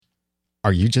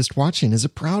Are You Just Watching is a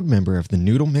proud member of the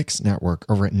Noodle Mix Network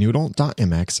over at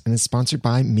noodle.mx and is sponsored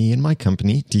by me and my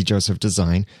company, D. Joseph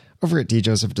Design, over at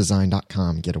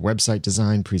djosephdesign.com. Get a website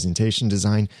design, presentation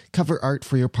design, cover art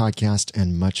for your podcast,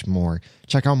 and much more.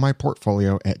 Check out my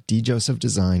portfolio at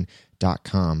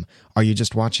djosephdesign.com. Are You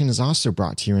Just Watching is also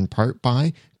brought to you in part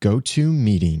by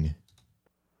GoToMeeting.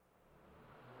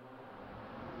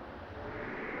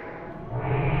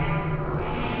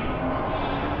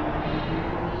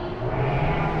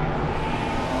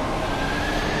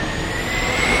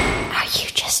 You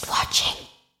just watching.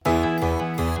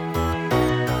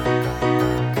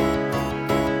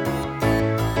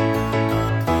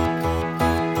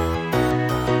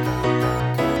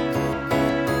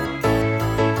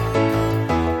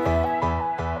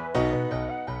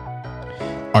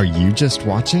 Are You Just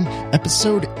Watching?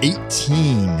 Episode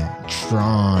 18,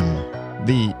 Tron.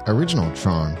 The original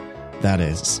Tron, that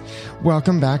is.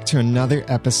 Welcome back to another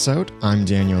episode. I'm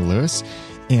Daniel Lewis.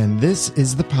 And this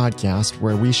is the podcast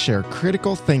where we share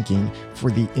critical thinking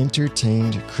for the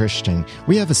entertained Christian.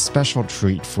 We have a special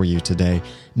treat for you today.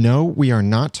 No, we are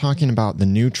not talking about the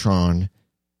new Tron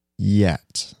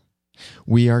yet.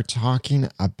 We are talking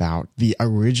about the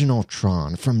original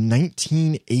Tron from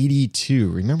 1982.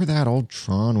 Remember that old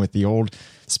Tron with the old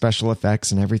special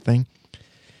effects and everything?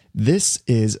 This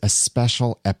is a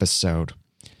special episode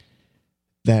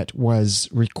that was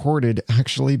recorded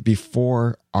actually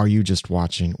before Are You Just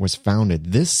Watching was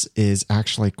founded. This is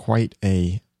actually quite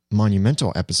a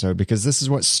monumental episode because this is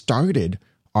what started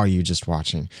Are You Just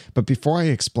Watching. But before I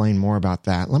explain more about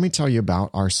that, let me tell you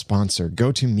about our sponsor,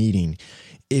 GoToMeeting.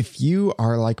 If you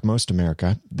are like most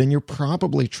America, then you're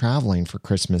probably traveling for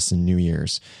Christmas and New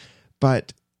Year's.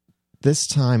 But this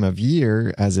time of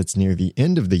year, as it's near the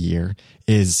end of the year,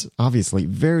 is obviously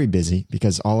very busy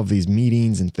because all of these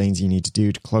meetings and things you need to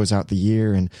do to close out the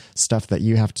year and stuff that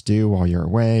you have to do while you're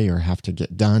away or have to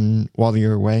get done while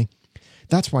you're away.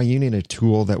 That's why you need a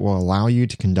tool that will allow you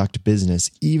to conduct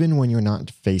business even when you're not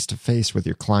face-to-face with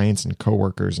your clients and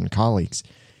coworkers and colleagues.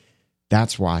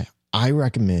 That's why I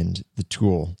recommend the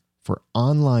tool for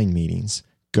online meetings,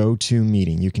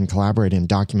 GoToMeeting. You can collaborate in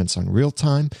documents on real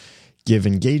time, give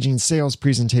engaging sales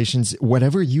presentations,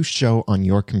 whatever you show on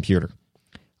your computer.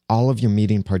 All of your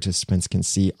meeting participants can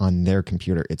see on their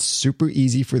computer. It's super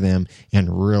easy for them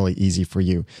and really easy for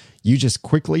you. You just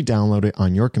quickly download it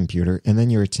on your computer, and then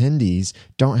your attendees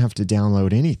don't have to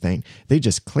download anything. They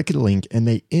just click a link, and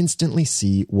they instantly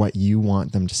see what you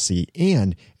want them to see.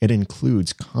 And it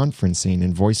includes conferencing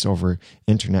and voice over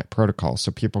internet protocol,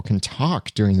 so people can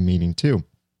talk during the meeting too.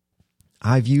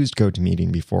 I've used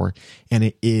GoToMeeting before, and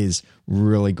it is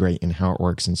really great in how it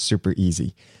works and super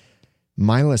easy.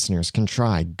 My listeners can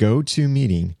try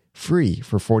GoToMeeting free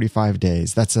for 45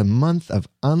 days. That's a month of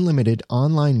unlimited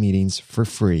online meetings for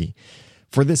free.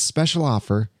 For this special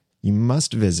offer, you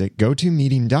must visit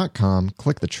GoToMeeting.com,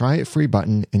 click the Try It Free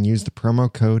button, and use the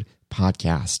promo code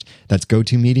podcast. That's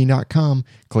GoToMeeting.com,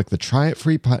 click the Try It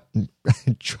Free button,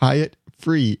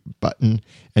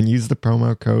 and use the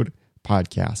promo code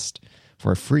podcast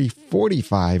for a free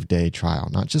 45-day trial.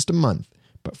 Not just a month,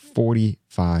 but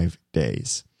 45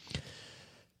 days.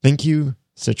 Thank you,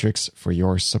 Citrix, for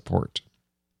your support.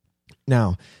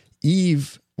 Now,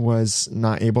 Eve was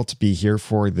not able to be here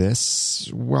for this.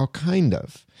 Well, kind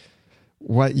of.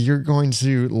 What you're going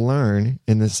to learn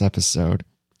in this episode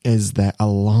is that a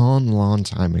long, long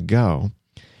time ago,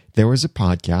 there was a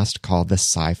podcast called The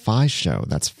Sci-Fi Show.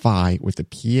 That's Phi with a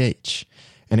PH.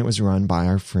 And it was run by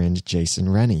our friend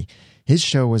Jason Rennie. His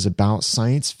show was about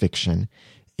science fiction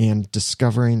and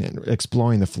discovering and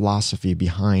exploring the philosophy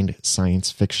behind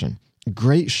science fiction.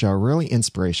 Great show, really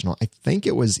inspirational. I think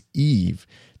it was Eve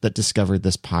that discovered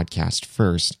this podcast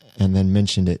first and then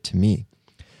mentioned it to me.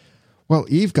 Well,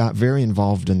 Eve got very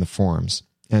involved in the forums.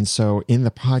 And so in the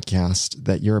podcast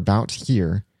that you're about to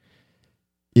hear,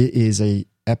 it is a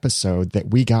episode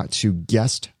that we got to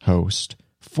guest host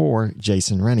for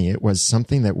Jason Rennie. It was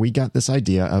something that we got this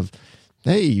idea of,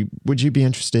 hey, would you be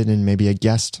interested in maybe a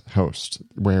guest host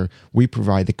where we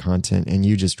provide the content and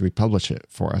you just republish it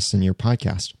for us in your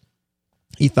podcast?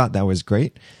 He thought that was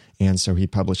great, and so he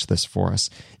published this for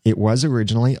us. It was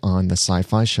originally on the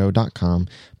sci-fi-show.com,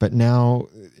 but now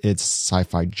it's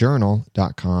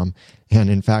sci-fi-journal.com, and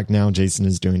in fact, now Jason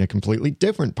is doing a completely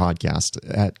different podcast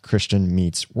at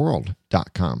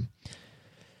christianmeetsworld.com.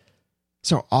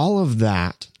 So all of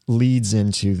that leads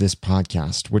into this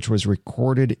podcast, which was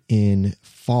recorded in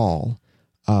fall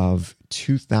of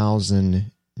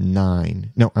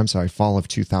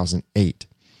 2008.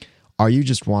 Are You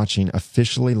Just Watching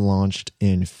officially launched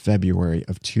in February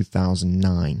of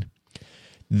 2009.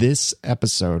 This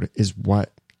episode is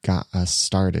what got us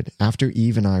started. After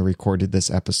Eve and I recorded this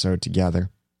episode together,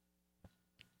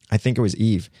 I think it was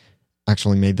Eve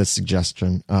actually made the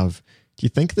suggestion of, do you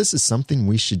think this is something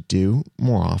we should do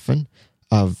more often?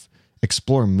 Of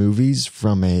explore movies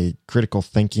from a critical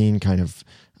thinking kind of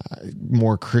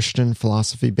more Christian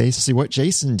philosophy base. See, what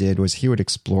Jason did was he would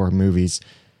explore movies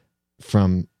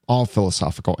from all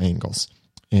philosophical angles.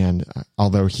 And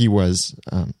although he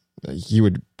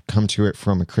would come to it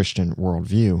from a Christian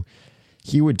worldview,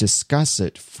 he would discuss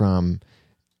it from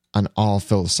an all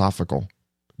philosophical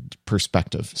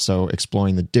perspective. So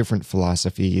exploring the different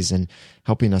philosophies and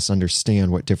helping us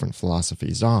understand what different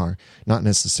philosophies are, not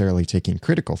necessarily taking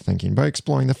critical thinking, but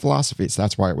exploring the philosophies.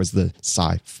 That's why it was the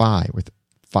sci-fi with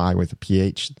phi with a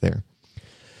PH there.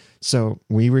 So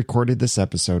we recorded this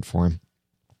episode for him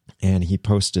and he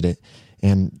posted it.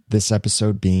 And this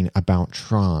episode being about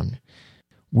Tron.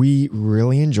 We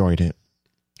really enjoyed it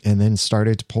and then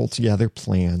started to pull together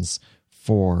plans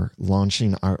for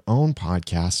launching our own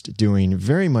podcast, doing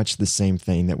very much the same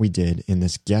thing that we did in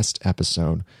this guest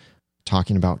episode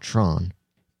talking about Tron.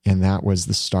 And that was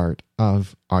the start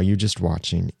of Are You Just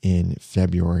Watching in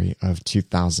February of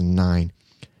 2009.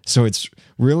 So it's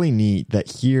really neat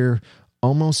that here,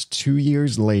 almost 2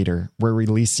 years later, we're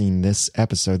releasing this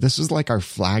episode. This was like our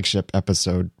flagship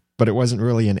episode, but it wasn't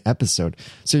really an episode.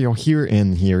 So you'll hear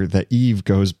in here that Eve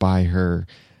goes by her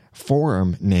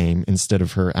forum name instead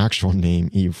of her actual name,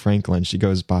 Eve Franklin. She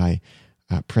goes by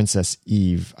Princess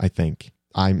Eve, I think.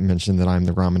 I mentioned that I'm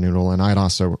the Ramen Noodle, and I'd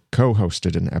also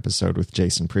co-hosted an episode with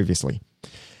Jason previously.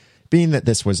 Being that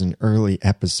this was an early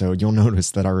episode, you'll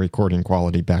notice that our recording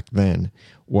quality back then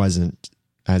wasn't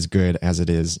as good as it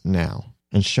is now.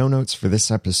 And show notes for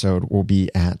this episode will be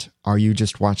at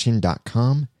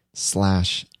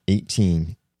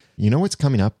areyoujustwatching.com/18. You know what's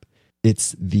coming up?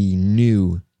 It's the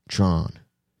new Tron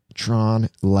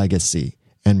Legacy.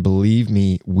 And believe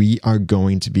me, we are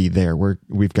going to be there.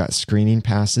 We've got screening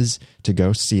passes to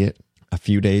go see it a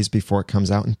few days before it comes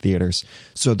out in theaters.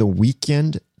 So the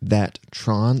weekend that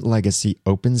Tron Legacy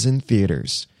opens in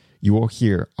theaters, you will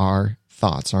hear our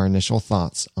initial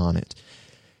thoughts on it.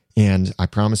 And I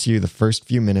promise you the first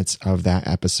few minutes of that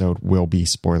episode will be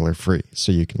spoiler free.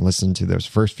 So you can listen to those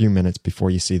first few minutes before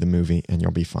you see the movie and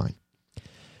you'll be fine.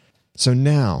 So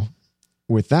now,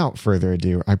 without further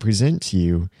ado, I present to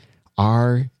you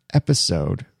our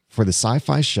episode for the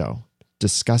Sci-Fi Show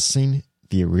discussing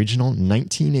the original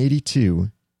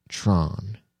 1982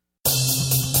 Tron.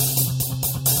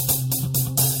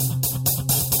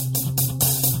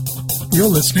 You're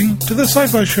listening to the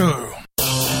Sci-Fi Show.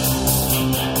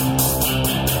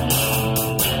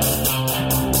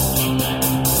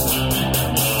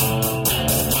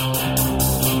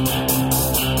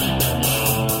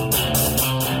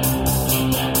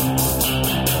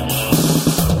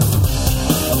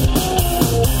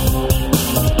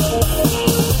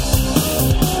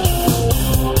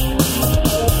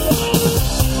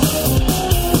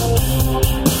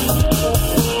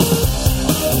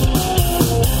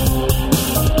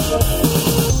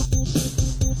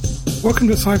 Welcome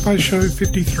to Sci-Fi Show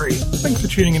 53. Thanks for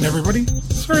tuning in, everybody.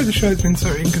 Sorry the show's been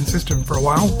so inconsistent for a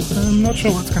while. I'm not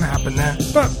sure what's going to happen there,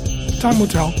 but time will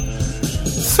tell.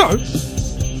 So,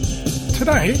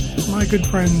 today, my good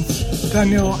friends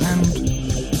Daniel and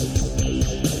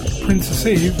Princess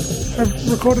Eve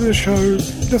have recorded a show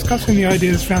discussing the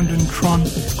ideas found in Tron.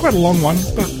 It's quite a long one,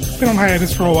 but it's been on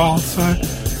hiatus for a while, so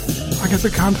I guess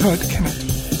it can't hurt, can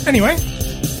it? Anyway,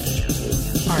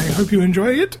 I hope you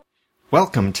enjoy it.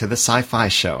 Welcome to the Sci-Fi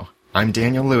Show. I'm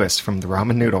Daniel Lewis from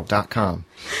theRamenNoodle.com.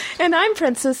 And I'm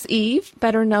Princess Eve,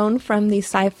 better known from the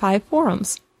Sci-Fi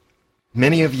forums.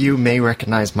 Many of you may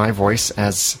recognize my voice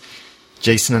as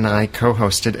Jason and I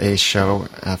co-hosted a show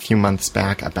a few months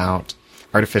back about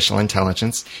artificial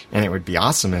intelligence, and it would be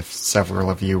awesome if several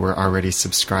of you were already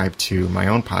subscribed to my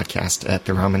own podcast at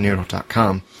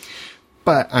theRamenNoodle.com.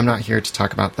 But I'm not here to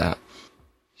talk about that.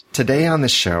 Today on the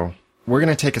show, we're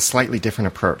going to take a slightly different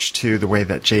approach to the way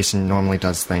that Jason normally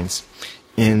does things,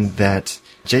 in that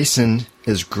Jason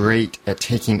is great at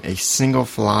taking a single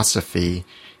philosophy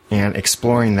and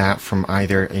exploring that from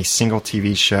either a single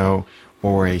TV show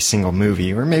or a single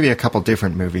movie, or maybe a couple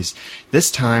different movies.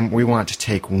 This time, we want to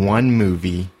take one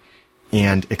movie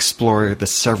and explore the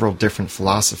several different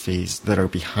philosophies that are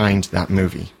behind that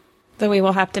movie. Though we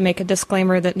will have to make a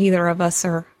disclaimer that neither of us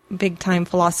are big-time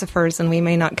philosophers, and we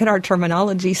may not get our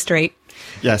terminology straight.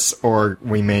 Yes, or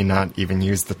we may not even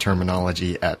use the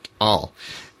terminology at all.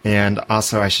 And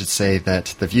also, I should say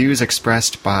that the views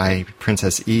expressed by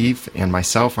Princess Eve and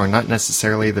myself are not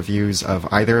necessarily the views of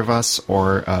either of us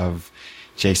or of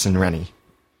Jason Rennie,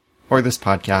 or this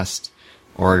podcast,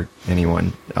 or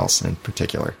anyone else in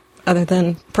particular. Other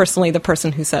than personally the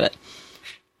person who said it.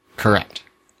 Correct.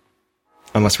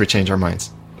 Unless we change our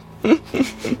minds.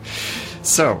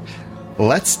 So,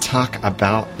 let's talk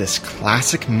about this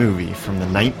classic movie from the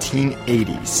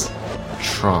 1980s,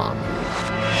 Tron.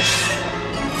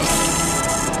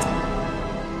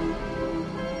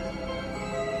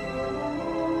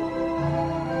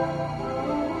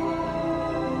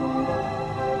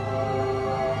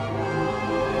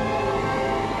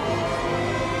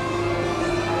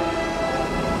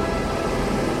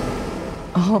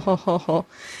 Oh,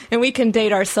 and we can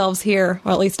date ourselves here,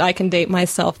 or at least I can date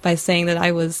myself by saying that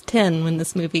I was 10 when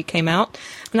this movie came out,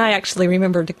 and I actually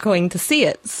remembered going to see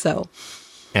it, so.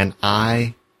 And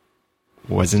I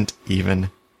wasn't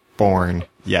even born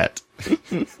yet.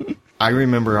 I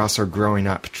remember also growing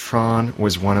up, Tron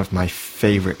was one of my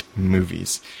favorite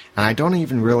movies. And I don't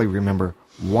even really remember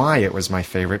why it was my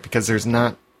favorite, because there's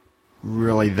not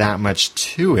really that much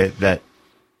to it that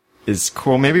is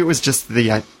cool. Maybe it was just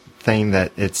the thing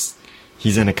that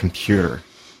he's in a computer.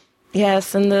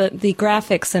 Yes, and the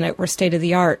graphics in it were state of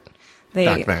the art.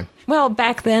 Back then. Well,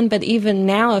 back then, but even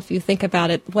now, if you think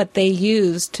about it, what they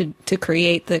used to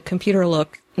create the computer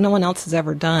look, no one else has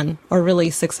ever done or really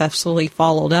successfully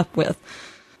followed up with,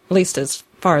 at least as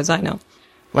far as I know.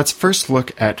 Let's first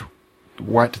look at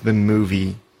what the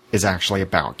movie is actually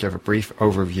about. Give a brief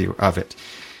overview of it.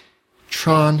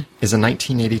 Tron is a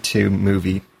 1982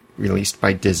 movie released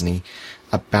by Disney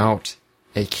about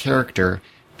a character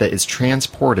that is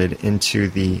transported into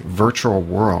the virtual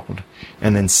world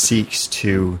and then seeks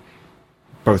to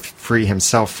both free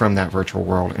himself from that virtual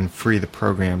world and free the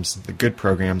programs, the good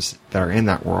programs that are in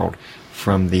that world,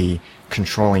 from the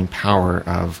controlling power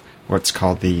of what's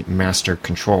called the Master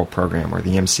Control Program, or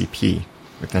the MCP,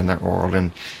 within that world.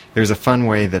 And there's a fun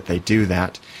way that they do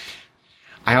that.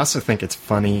 I also think it's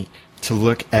funny to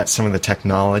look at some of the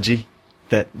technology,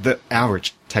 that the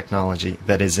average technology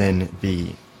that is in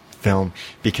the film,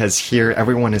 because here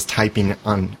everyone is typing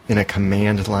in a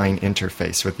command line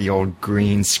interface with the old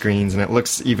green screens, and it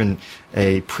looks even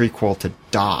a prequel to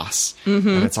DOS. Mm-hmm.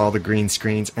 And it's all the green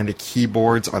screens, and the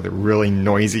keyboards are the really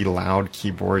noisy, loud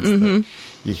keyboards that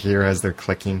you hear as they're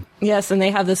clicking. Yes, and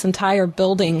they have this entire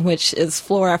building, which is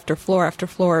floor after floor after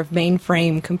floor of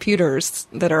mainframe computers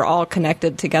that are all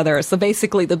connected together. So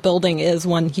basically the building is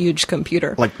one huge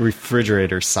computer. Like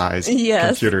refrigerator-sized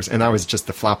computers. And that was just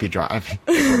the floppy drive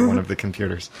for one of the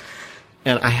computers.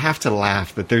 And I have to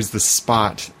laugh that there's this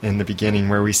spot in the beginning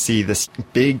where we see this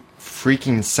big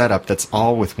freaking setup that's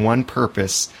all with one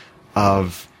purpose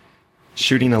of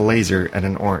shooting a laser at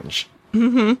an orange.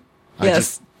 Mm-hmm.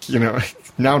 Yes.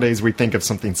 Nowadays we think of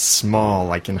something small,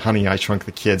 like in Honey, I Shrunk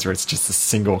the Kids, where it's just a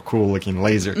single cool-looking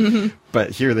laser. Mm-hmm.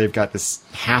 But here they've got this,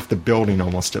 half the building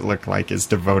almost, it looked like, is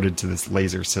devoted to this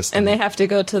laser system. And they have to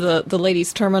go to the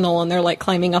ladies' terminal, and they're like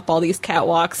climbing up all these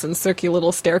catwalks and circular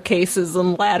little staircases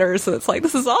and ladders. So it's like,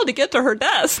 this is all to get to her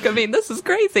desk. I mean, this is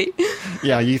crazy.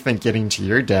 Yeah, you think getting to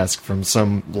your desk from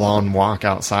some long walk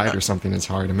outside or something is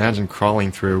hard. Imagine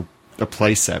crawling through a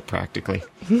playset, practically.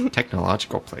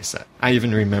 Technological playset. I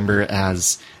even remember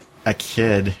as a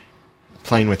kid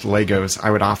playing with Legos, I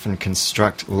would often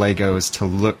construct Legos to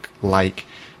look like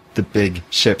the big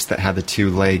ships that had the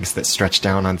two legs that stretched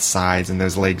down on sides, and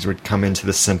those legs would come into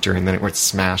the center and then it would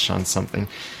smash on something.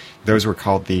 Those were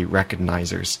called the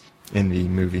recognizers in the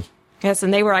movie. Yes,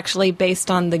 and they were actually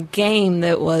based on the game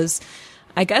that was...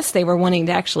 I guess they were wanting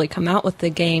to actually come out with the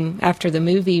game after the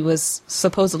movie was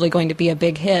supposedly going to be a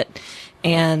big hit,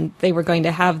 and they were going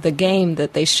to have the game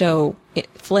that they show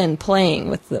Flynn playing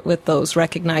with those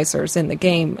recognizers in the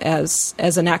game as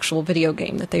an actual video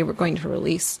game that they were going to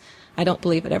release. I don't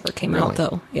believe it ever came out,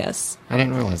 though. Yes. I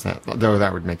didn't realize that, though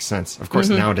that would make sense. Of course,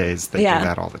 nowadays they do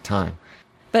that all the time.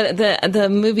 But the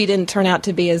movie didn't turn out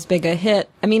to be as big a hit.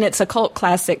 I mean, it's a cult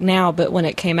classic now, but when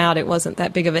it came out, it wasn't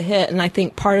that big of a hit. And I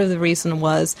think part of the reason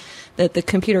was that the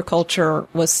computer culture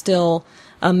was still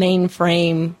a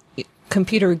mainframe,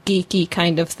 computer geeky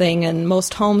kind of thing, and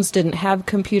most homes didn't have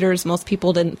computers. Most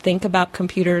people didn't think about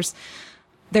computers.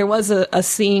 There was a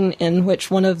scene in which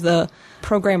one of the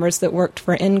programmers that worked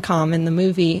for Incom in the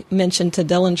movie mentioned to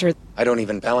Dillinger, I don't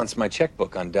even balance my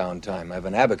checkbook on downtime. I have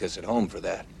an abacus at home for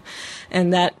that.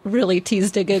 And that really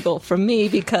teased a giggle from me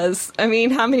because, I mean,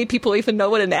 how many people even know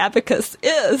what an abacus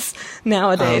is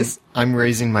nowadays? I'm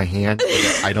raising my hand.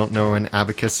 I don't know what an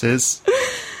abacus is.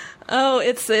 Oh,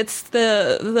 it's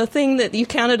the thing that you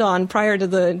counted on prior to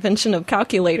the invention of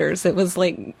calculators. It was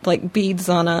like beads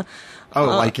on a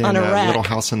like in rack. Little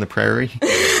House on the Prairie,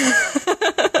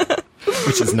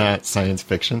 which is not science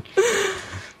fiction.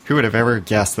 Who would have ever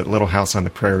guessed that Little House on the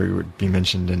Prairie would be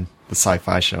mentioned in the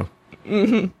sci-fi show.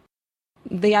 Mm-hmm.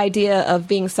 The idea of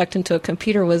being sucked into a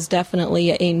computer was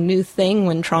definitely a new thing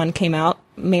when Tron came out,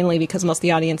 mainly because most of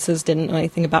the audiences didn't know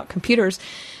anything about computers.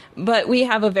 But we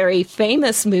have a very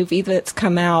famous movie that's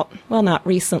come out, well, not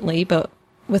recently, but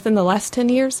within the last 10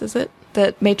 years, is it,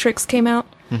 that Matrix came out?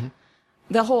 Mm-hmm.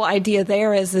 The whole idea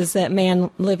there is that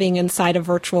man living inside a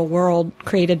virtual world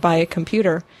created by a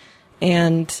computer.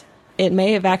 And it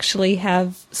may have actually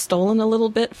have stolen a little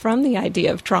bit from the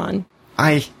idea of Tron.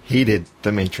 I hated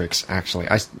The Matrix, actually.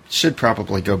 I should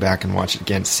probably go back and watch it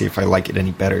again to see if I like it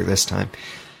any better this time.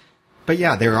 But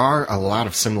yeah, there are a lot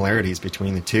of similarities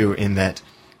between the two in that,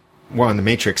 well, in The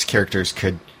Matrix, characters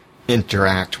could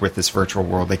interact with this virtual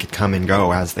world. They could come and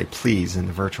go as they please in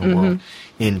the virtual world.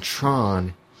 In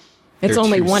Tron, it's they're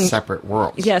only two one separate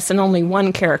worlds. Yes, and only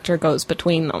one character goes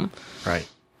between them. Right.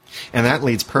 And that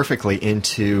leads perfectly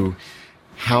into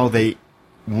how they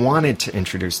wanted to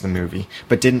introduce the movie,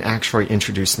 but didn't actually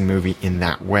introduce the movie in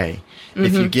that way.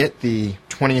 If you get the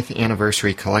 20th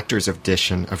anniversary collector's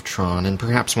edition of Tron, and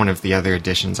perhaps one of the other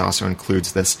editions also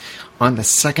includes this, on the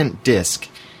second disc,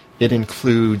 it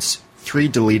includes 3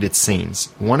 deleted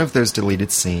scenes. One of those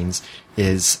deleted scenes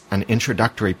is an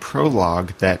introductory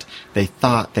prologue that they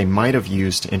thought they might have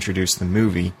used to introduce the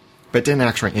movie, but didn't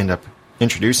actually end up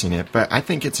introducing it. But I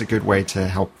think it's a good way to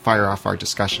help fire off our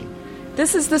discussion.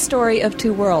 This is the story of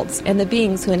 2 worlds and the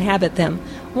beings who inhabit them.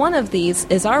 One of these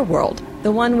is our world,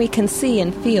 the one we can see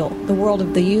and feel, the world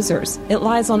of the users. It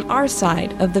lies on our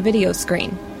side of the video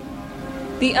screen.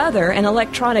 The other, an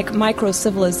electronic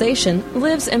micro-civilization,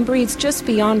 lives and breathes just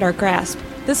beyond our grasp.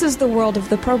 This is the world of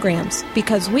the programs.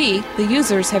 Because we, the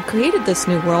users, have created this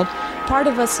new world, part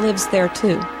of us lives there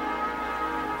too.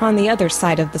 On the other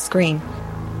side of the screen.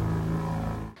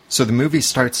 So the movie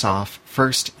starts off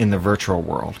first in the virtual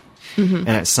world. And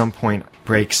at some point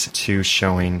breaks to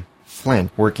showing Flint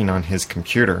working on his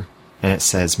computer, and it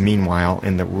says, meanwhile,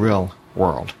 in the real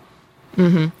world.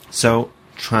 So,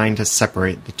 trying to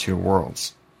separate the 2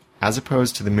 worlds. As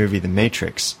opposed to the movie The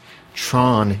Matrix,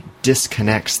 Tron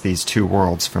disconnects these 2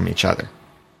 worlds from each other.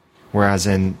 Whereas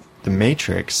in The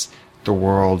Matrix, the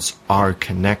worlds are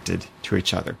connected to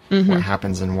each other. What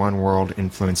happens in one world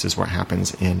influences what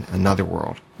happens in another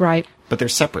world. Right. But they're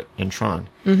separate in Tron.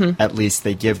 At least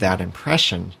they give that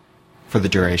impression for the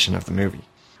duration of the movie.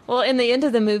 Well, in the end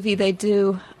of the movie, they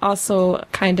do also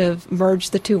kind of merge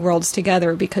the 2 worlds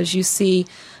together because you see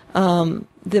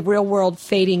the real world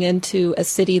fading into a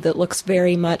city that looks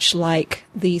very much like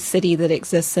the city that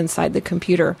exists inside the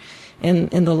computer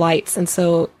in the lights. And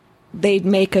so they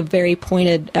make a very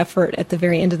pointed effort at the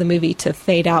very end of the movie to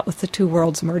fade out with the 2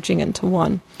 worlds merging into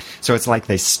one. So it's like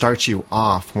they start you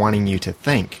off wanting you to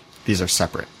think these are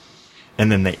separate.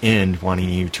 And then they end wanting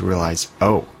you to realize,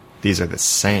 oh, these are the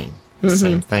same. The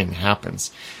same thing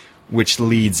happens. Which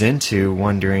leads into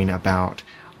wondering about,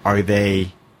 are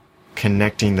they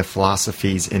connecting the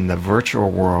philosophies in the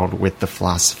virtual world with the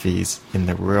philosophies in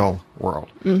the real world?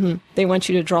 They want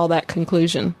you to draw that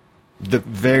conclusion. The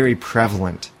very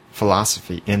prevalent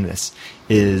philosophy in this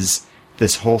is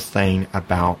this whole thing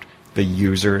about the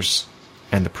users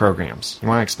and the programs. You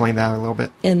want to explain that a little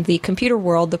bit? In the computer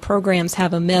world, the programs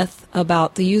have a myth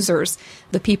about the users,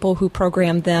 the people who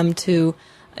program them to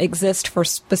exist for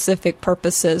specific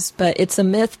purposes. But it's a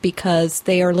myth because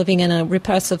they are living in a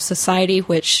repressive society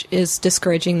which is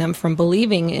discouraging them from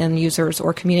believing in users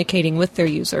or communicating with their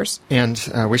users. And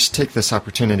we should take this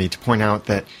opportunity to point out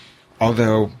that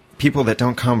although people that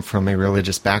don't come from a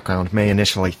religious background may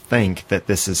initially think that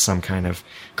this is some kind of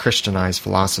Christianized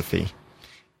philosophy,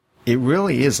 it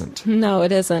really isn't. No,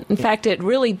 it isn't. In fact, it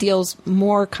really deals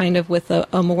more kind of with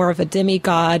a more of a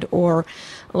demigod or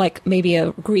like maybe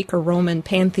a Greek or Roman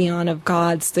pantheon of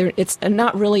gods. It's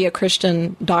not really a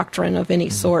Christian doctrine of any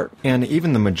sort. And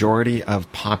even the majority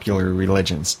of popular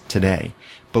religions today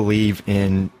believe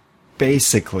in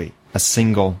basically a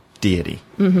single deity,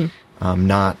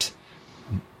 not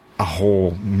a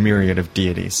whole myriad of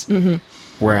deities.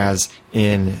 Whereas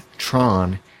in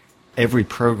Tron, every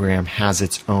program has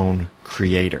its own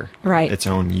creator, right? Its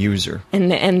own user.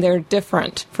 And they're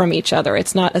different from each other.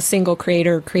 It's not a single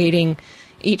creator creating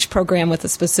each program with a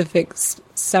specific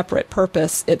separate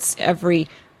purpose. It's every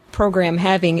program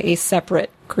having a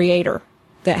separate creator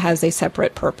that has a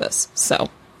separate purpose. So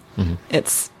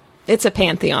it's a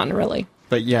pantheon, really.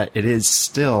 But yet it is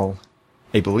still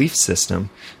a belief system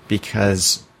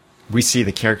because we see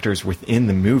the characters within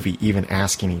the movie even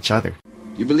asking each other.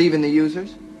 You believe in the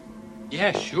users?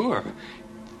 Yeah, sure.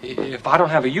 If I don't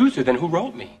have a user, then who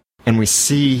wrote me? And we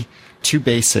see 2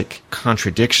 basic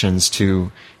contradictions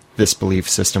to this belief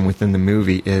system within the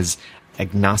movie is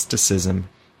agnosticism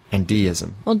and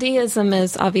deism. Well, deism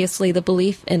is obviously the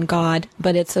belief in God,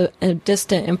 but it's a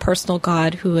distant, impersonal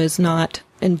God who is not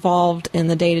involved in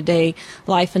the day-to-day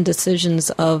life and decisions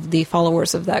of the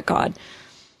followers of that God.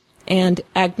 And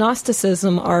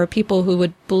agnosticism are people who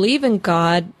would believe in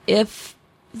God if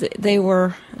they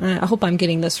were, I hope I'm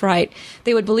getting this right,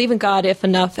 they would believe in God if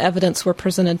enough evidence were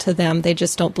presented to them. They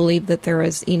just don't believe that there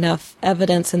is enough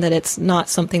evidence and that it's not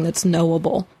something that's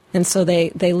knowable. And so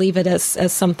they leave it as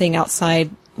something outside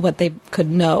what they could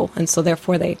know. And so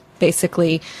therefore they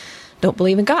basically don't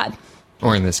believe in God.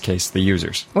 Or in this case, the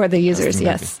users. Or the users,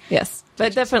 yes.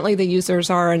 But definitely the users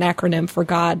are an acronym for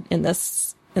God in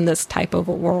this type of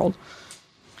a world.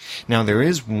 Now, there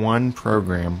is one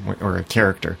program or a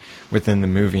character within the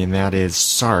movie, and that is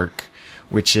Sark,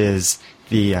 which is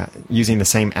the using the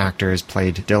same actor as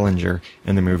played Dillinger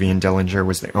in the movie, and Dillinger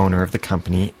was the owner of the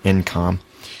company, Incom.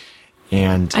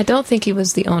 And I don't think he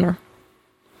was the owner.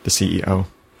 The CEO?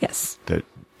 Yes.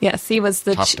 Yes, he was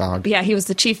the top dog. Yeah, he was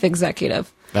the chief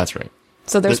executive. That's right.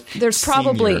 So there's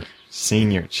probably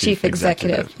senior chief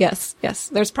executive. Yes.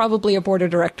 There's probably a board of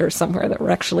directors somewhere that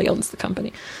actually owns the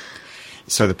company.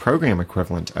 So the program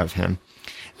equivalent of him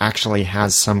actually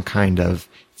has some kind of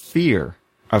fear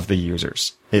of the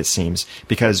users, it seems,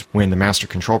 because when the master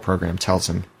control program tells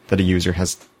him that a user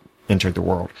has entered the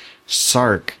world,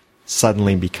 Sark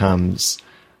suddenly becomes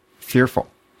fearful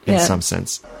in some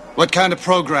sense. What kind of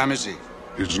program is he?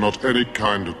 He's not any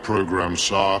kind of program,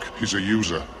 Sark. He's a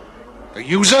user. A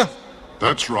user?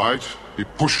 That's right. He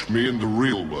pushed me in the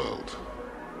real world.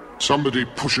 Somebody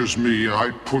pushes me,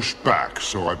 I push back,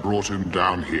 so I brought him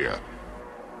down here.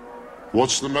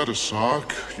 What's the matter,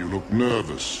 Sark? You look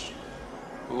nervous.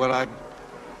 Well,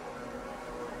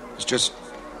 it's just...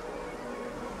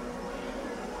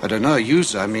 I don't know,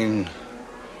 user, I mean...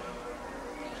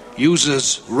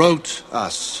 Users wrote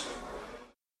us.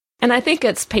 And I think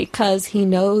it's because he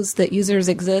knows that users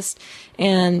exist,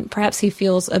 and perhaps he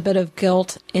feels a bit of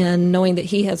guilt in knowing that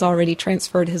he has already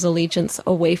transferred his allegiance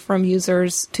away from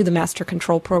users to the master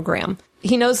control program.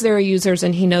 He knows there are users,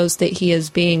 and he knows that he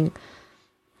is being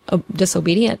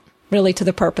disobedient, really, to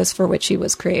the purpose for which he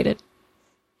was created.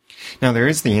 Now, there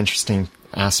is the interesting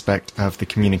aspect of the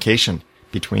communication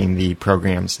between the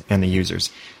programs and the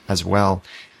users as well.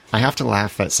 I have to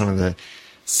laugh at some of the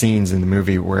scenes in the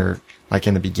movie where, like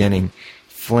in the beginning,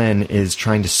 Flynn is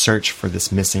trying to search for this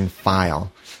missing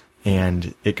file,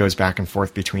 and it goes back and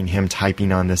forth between him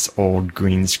typing on this old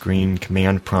green screen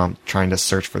command prompt trying to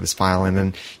search for this file, and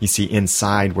then you see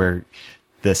inside where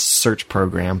this search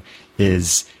program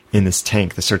is in this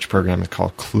tank. The search program is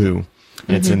called Clue.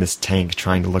 And it's in this tank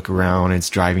trying to look around. It's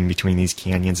driving between these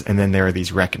canyons. And then there are these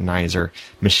recognizer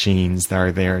machines that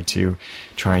are there to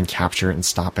try and capture it and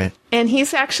stop it. And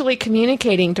he's actually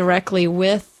communicating directly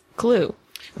with Clue.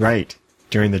 Right.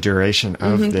 During the duration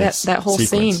of this that whole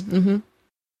sequence. scene.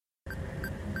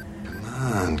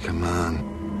 Come on.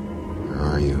 Where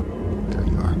are you? There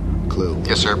you are. Clue.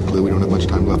 Yes, sir. Clue, we don't have much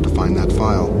time left to find that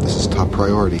file. This is top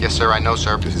priority. Yes, sir, I know,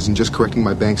 sir. This isn't just correcting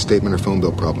my bank statement or phone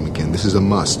bill problem again. This is a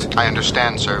must. I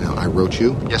understand, sir. Now, I wrote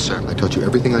you. Yes, sir. I taught you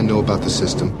everything I know about the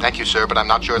system. Thank you, sir, but I'm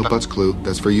not sure No buts, Clue.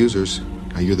 That's for users.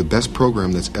 Now, you're the best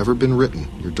program that's ever been written.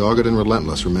 You're dogged and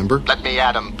relentless, remember? Let me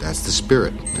at him. That's the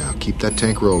spirit. Now, keep that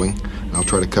tank rolling, and I'll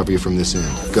try to cover you from this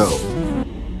end. Go.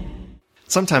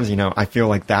 Sometimes, I feel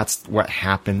like that's what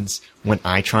happens when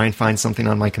I try and find something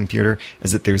on my computer,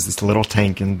 is that there's this little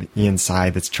tank in the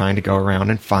inside that's trying to go around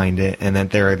and find it, and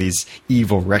that there are these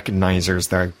evil recognizers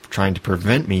that are trying to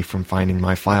prevent me from finding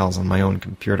my files on my own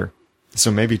computer.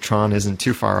 So maybe Tron isn't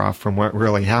too far off from what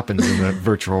really happens in the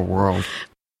virtual world.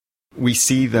 We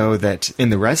see, though, that in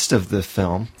the rest of the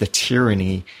film, the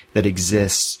tyranny that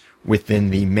exists within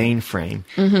the mainframe,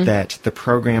 that the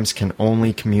programs can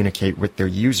only communicate with their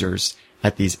users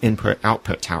at these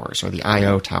input-output towers, or the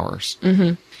I.O. towers.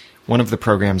 One of the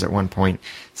programs at one point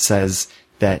says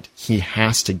that he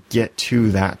has to get to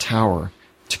that tower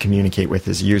to communicate with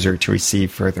his user to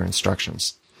receive further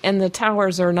instructions. And the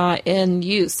towers are not in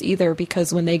use either,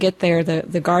 because when they get there,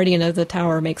 the guardian of the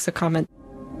tower makes a comment.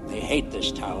 They hate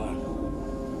this tower.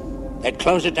 They'd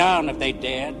close it down if they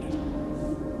dared.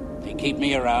 They keep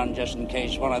me around just in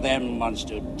case one of them wants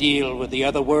to deal with the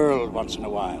other world once in a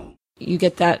while. You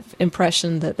get that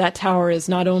impression that tower is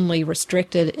not only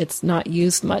restricted, it's not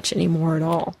used much anymore at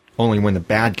all. Only when the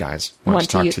bad guys want to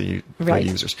talk to right.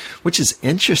 the users. Which is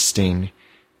interesting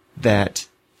that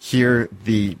here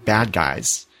the bad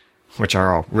guys, which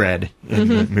are all red in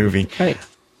the movie,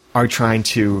 are trying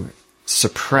to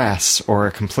suppress or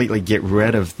completely get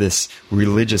rid of this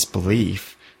religious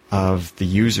belief of the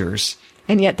users.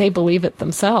 And yet they believe it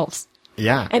themselves.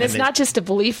 Yeah. And it's not just a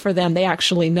belief for them. They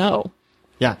actually know.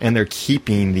 Yeah, and they're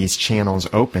keeping these channels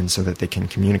open so that they can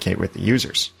communicate with the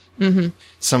users. Mm-hmm.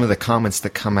 Some of the comments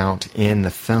that come out in the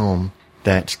film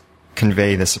that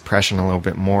convey this oppression a little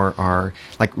bit more are,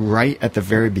 like, right at the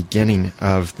very beginning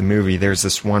of the movie, there's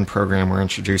this one program we're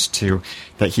introduced to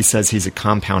that he says he's a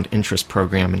compound interest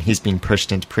program, and he's being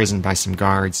pushed into prison by some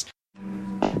guards.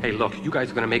 Hey, look, you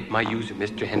guys are going to make my user,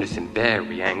 Mr. Henderson,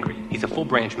 very angry. He's a full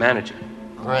branch manager.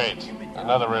 Great.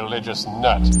 Another religious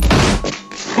nut.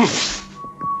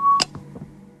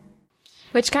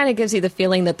 Which kind of gives you the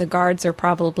feeling that the guards are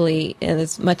probably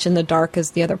as much in the dark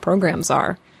as the other programs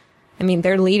are. I mean,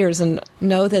 they're leaders and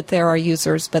know that there are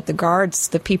users, but the guards,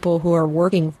 the people who are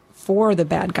working for the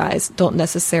bad guys, don't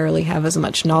necessarily have as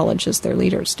much knowledge as their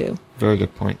leaders do. Very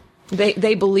good point.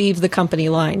 They believe the company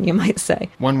line, you might say.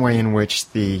 One way in which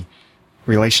the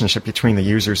relationship between the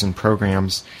users and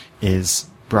programs is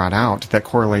brought out that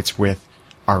correlates with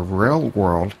our real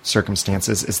world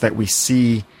circumstances is that we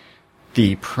see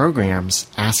the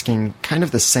programs asking kind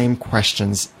of the same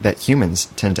questions that humans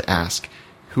tend to ask.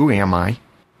 Who am I?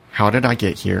 How did I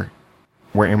get here?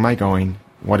 Where am I going?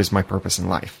 What is my purpose in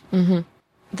life? Mm-hmm.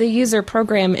 The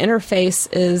user-program interface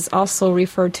is also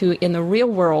referred to in the real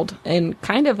world in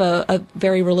kind of a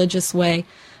very religious way.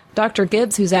 Dr.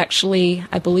 Gibbs, who's actually,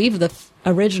 I believe, the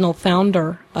original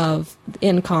founder of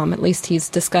INCOM, at least he's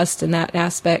discussed in that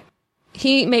aspect,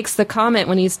 he makes the comment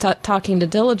when he's talking to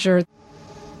Dillinger.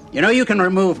 You know, you can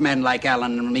remove men like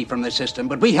Alan and me from the system,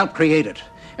 but we helped create it.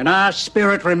 And our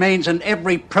spirit remains in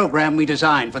every program we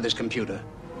design for this computer.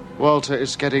 Walter,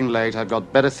 it's getting late. I've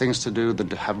got better things to do than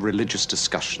to have religious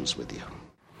discussions with you.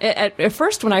 At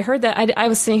first, when I heard that, I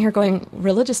was sitting here going,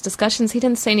 religious discussions? He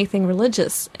didn't say anything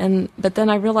religious. But then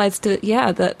I realized,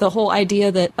 the whole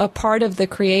idea that a part of the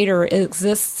creator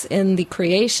exists in the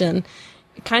creation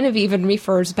kind of even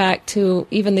refers back to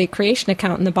even the creation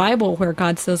account in the Bible where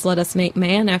God says, let us make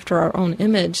man after our own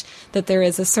image, that there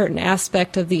is a certain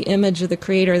aspect of the image of the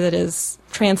creator that is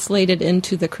translated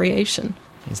into the creation.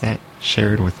 Is that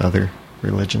shared with other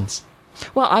religions?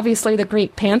 Well, obviously the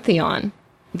Greek pantheon.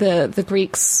 The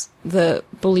Greeks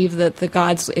believe that the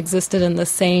gods existed in the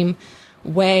same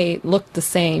way, looked the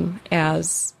same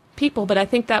as people, but I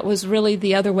think that was really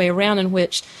the other way around, in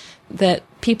which that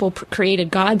people created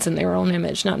gods in their own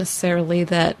image, not necessarily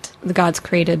that the gods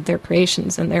created their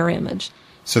creations in their image.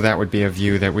 So that would be a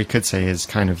view that we could say is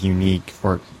kind of unique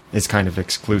or is kind of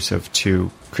exclusive to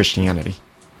Christianity.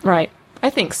 Right. I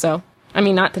think so. I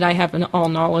mean, not that I have all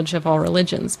knowledge of all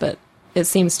religions, but it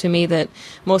seems to me that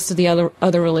most of the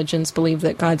other religions believe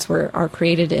that gods are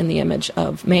created in the image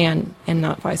of man and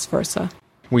not vice versa.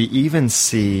 We even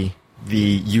see the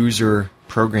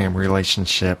user-program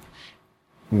relationship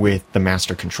with the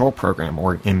Master Control Program,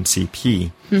 or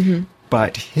MCP. Mm-hmm.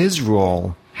 But his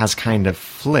role has kind of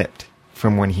flipped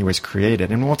from when he was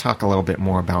created, and we'll talk a little bit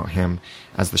more about him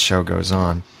as the show goes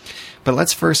on. But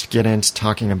let's first get into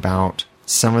talking about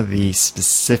some of the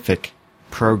specific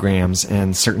programs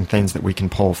and certain things that we can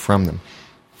pull from them.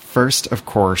 First, of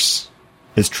course,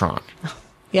 is Tron.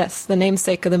 Yes, the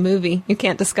namesake of the movie. You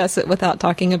can't discuss it without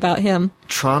talking about him.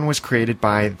 Tron was created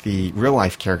by the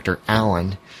real-life character,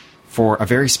 Alan, for a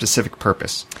very specific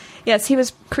purpose. Yes, he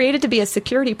was created to be a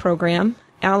security program.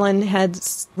 Alan had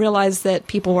realized that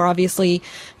people were obviously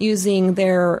using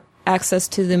their access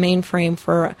to the mainframe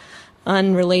for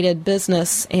unrelated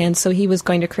business, and so he was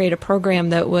going to create a program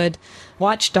that would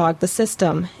watchdog the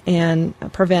system and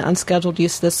prevent unscheduled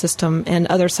use of the system and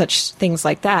other such things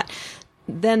like that.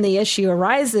 Then the issue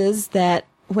arises that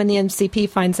when the MCP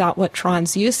finds out what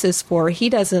Tron's use is for, he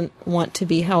doesn't want to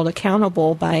be held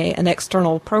accountable by an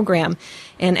external program.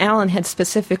 And Alan had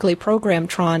specifically programmed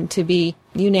Tron to be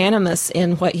unanimous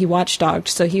in what he watchdogged,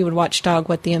 so he would watchdog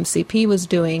what the MCP was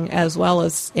doing as well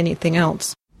as anything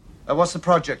else. What's the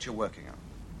project you're working on?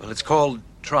 Well, it's called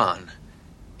Tron.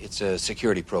 It's a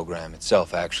security program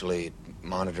itself, actually. It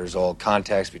monitors all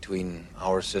contacts between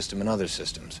our system and other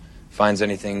systems. Finds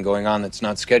anything going on that's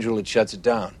not scheduled, it shuts it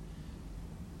down.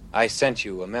 I sent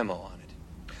you a memo on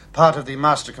it. Part of the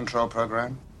master control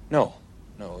program? No,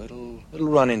 it'll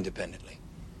run independently.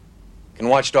 Can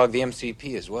watchdog the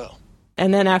MCP as well.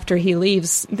 And then after he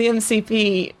leaves, the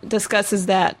MCP discusses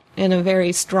that in a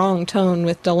very strong tone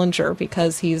with Dillinger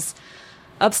because he's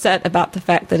upset about the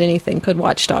fact that anything could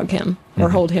watchdog him or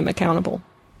hold him accountable.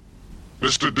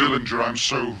 Mr. Dillinger, I'm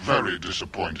so very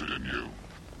disappointed in you.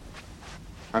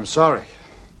 I'm sorry.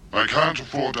 I can't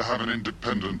afford to have an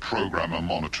independent programmer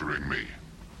monitoring me.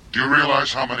 Do you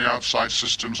realize how many outside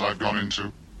systems I've gone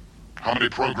into? How many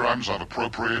programs I've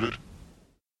appropriated?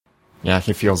 Yeah,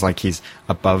 he feels like he's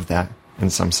above that in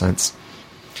some sense.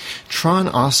 Tron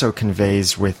also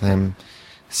conveys with him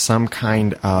some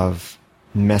kind of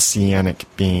messianic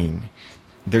being.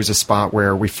 There's a spot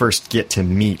where we first get to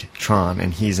meet Tron,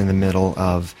 and he's in the middle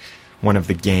of one of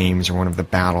the games or one of the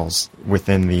battles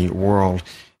within the world.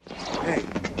 Hey,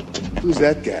 who's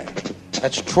that guy?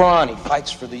 That's Tron. He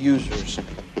fights for the users.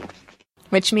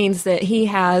 Which means that he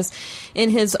has, in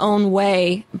his own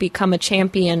way, become a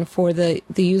champion for the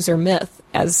user myth,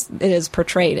 as it is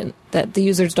portrayed, and that the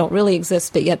users don't really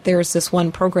exist, but yet there's this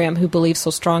one program who believes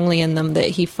so strongly in them that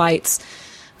he fights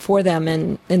for them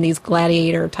in these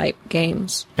gladiator-type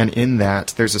games. And in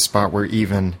that, there's a spot where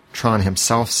even Tron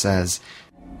himself says,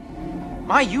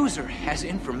 my user has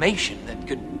information that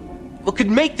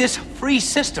could make this a free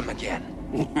system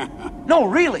again. No,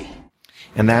 really.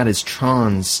 And that is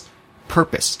Tron's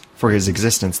purpose for his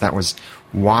existence. That was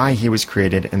why he was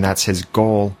created, and that's his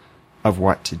goal of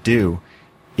what to do,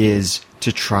 is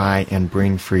to try and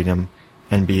bring freedom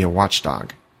and be a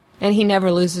watchdog. And he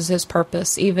never loses his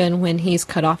purpose, even when he's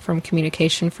cut off from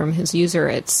communication from his user.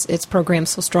 It's programmed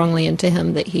so strongly into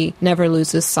him that he never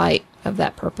loses sight of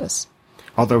that purpose.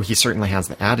 Although he certainly has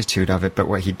the attitude of it, but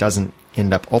what he doesn't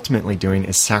end up ultimately doing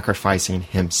is sacrificing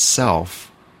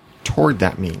himself toward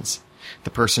that means. The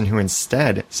person who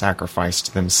instead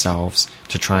sacrificed themselves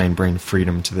to try and bring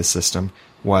freedom to the system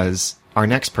was our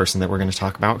next person that we're going to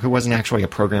talk about, who wasn't actually a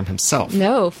program himself.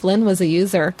 No, Flynn was a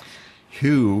user.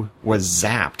 Who was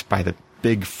zapped by the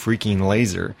big freaking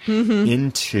laser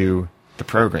into the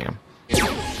program.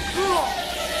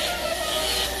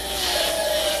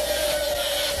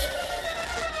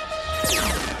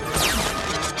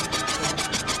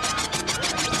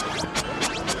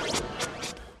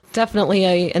 Definitely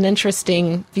an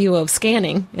interesting view of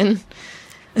scanning. And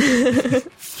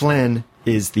Flynn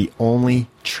is the only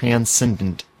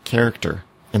transcendent character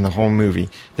in the whole movie,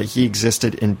 that he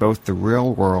existed in both the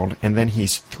real world and then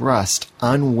he's thrust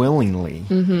unwillingly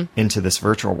into this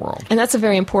virtual world. And that's a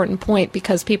very important point,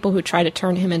 because people who try to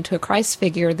turn him into a Christ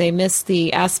figure, they miss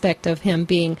the aspect of him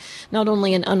being not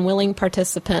only an unwilling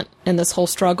participant in this whole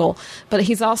struggle, but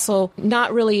he's also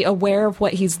not really aware of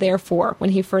what he's there for.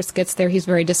 When he first gets there, he's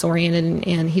very disoriented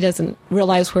and he doesn't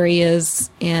realize where he is,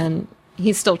 and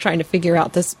he's still trying to figure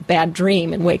out this bad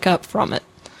dream and wake up from it.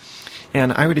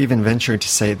 And I would even venture to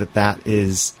say that that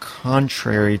is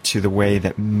contrary to the way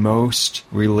that most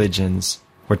religions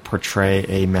would portray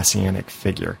a messianic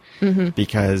figure,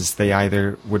 because they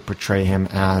either would portray him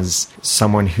as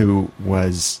someone who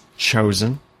was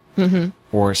chosen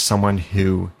or someone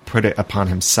who put it upon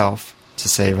himself to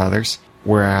save others,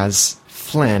 whereas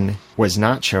Flynn was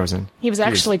not chosen. He was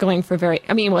actually going for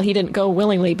he didn't go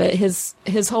willingly, but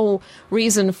his whole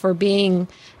reason for being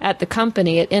at the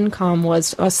company at Incom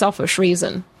was a selfish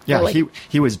reason. Yeah, really.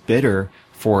 he was bitter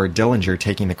for Dillinger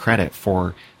taking the credit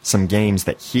for some games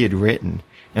that he had written,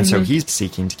 and so he's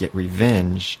seeking to get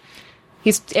revenge.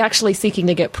 He's actually seeking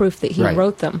to get proof that he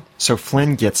wrote them. So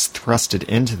Flynn gets thrusted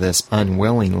into this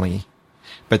unwillingly,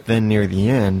 but then near the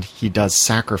end, he does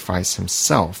sacrifice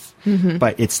himself.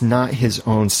 But it's not his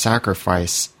own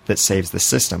sacrifice that saves the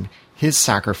system. His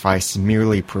sacrifice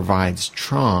merely provides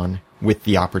Tron with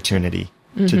the opportunity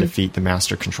to defeat the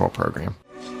Master Control Program.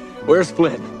 Where's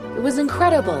Flynn? It was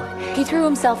incredible. He threw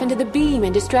himself into the beam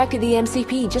and distracted the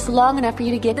MCP just long enough for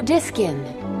you to get the disc in.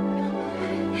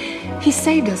 He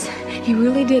saved us. He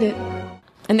really did it.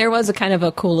 And there was a kind of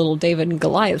a cool little David and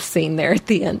Goliath scene there at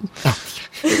the end.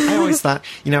 I always thought,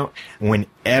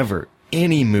 whenever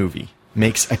any movie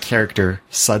makes a character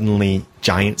suddenly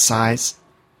giant size,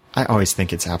 I always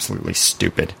think it's absolutely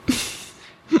stupid.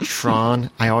 Tron,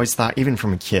 I always thought, even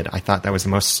from a kid, I thought that was the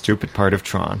most stupid part of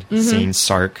Tron, seeing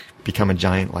Sark become a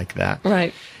giant like that.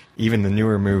 Right. Even the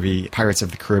newer movie, Pirates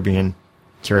of the Caribbean,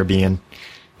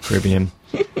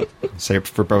 say it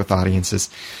for both audiences.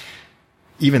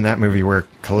 Even that movie where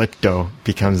Calypso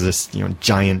becomes this,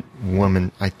 giant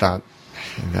woman, I thought,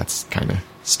 that's kind of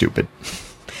stupid.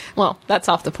 Well, that's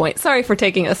off the point. Sorry for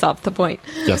taking us off the point.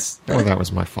 Yes. Oh, that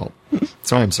was my fault.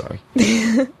 So I'm sorry.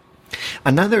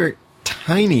 Another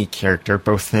tiny character,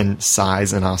 both in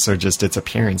size and also just its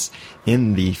appearance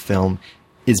in the film,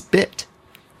 is Bit.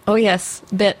 Oh, yes.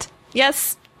 Bit.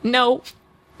 Yes. No.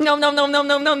 No.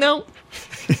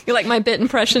 You like my Bit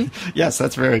impression? Yes,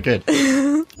 that's very good.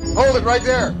 Hold it right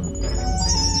there.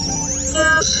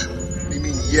 Yes. What do you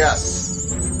mean, yes?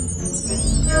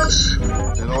 Yes. Is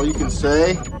that all you can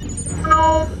say?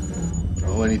 No.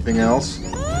 Oh, anything else?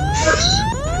 Yes.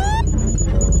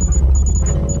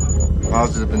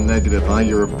 Positive and negative, huh?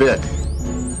 You're a bit.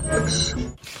 Yes.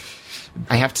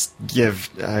 I have to give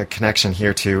a connection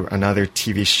here to another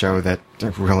TV show that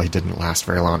really didn't last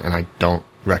very long, and I don't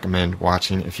recommend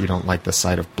watching if you don't like the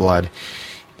sight of blood.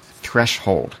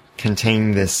 Threshold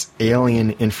contained this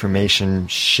alien information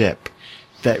ship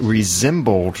that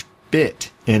resembled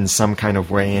BIT in some kind of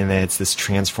way, and it's this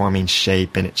transforming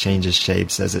shape, and it changes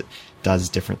shapes as it does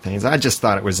different things. I just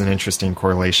thought it was an interesting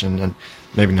correlation, and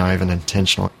maybe not even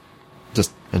intentional.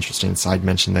 Just interesting side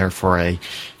mention there for a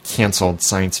canceled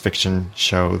science fiction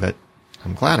show that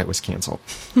I'm glad it was canceled.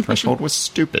 Threshold was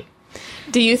stupid.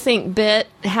 Do you think BIT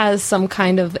has some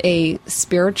kind of a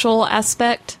spiritual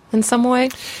aspect in some way?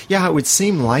 Yeah, it would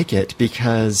seem like it,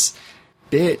 because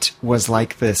BIT was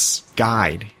like this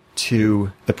guide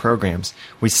to the programs.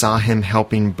 We saw him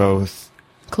helping both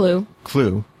Clue.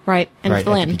 Right, and right,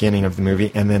 Flynn. at the beginning of the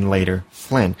movie, and then later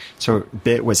Flynn. So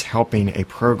BIT was helping a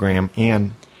program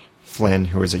and Flynn,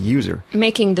 who was a user.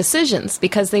 Making decisions,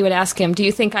 because they would ask him, do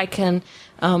you think I can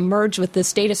merge with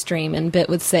this data stream? And BIT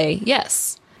would say,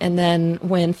 yes. And then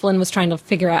when Flynn was trying to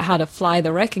figure out how to fly the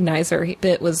recognizer,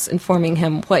 BIT was informing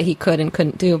him what he could and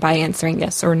couldn't do by answering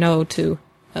yes or no to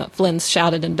Flynn's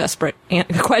shouted and desperate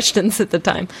questions at the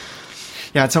time.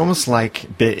 Yeah, it's almost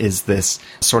like BIT is this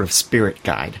sort of spirit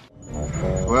guide.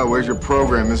 Well, where's your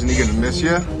program? Isn't he going to miss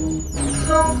you?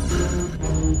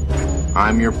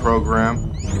 I'm your program.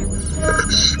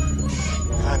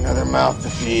 Another mouth to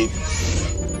feed.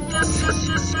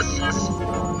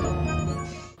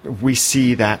 We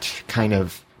see that kind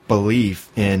of belief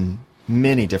in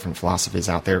many different philosophies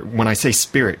out there. When I say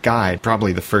spirit guide,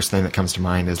 probably the first thing that comes to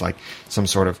mind is like some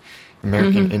sort of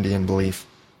American Indian belief.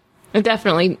 It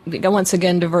definitely, once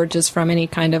again, diverges from any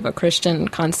kind of a Christian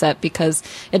concept, because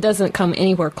it doesn't come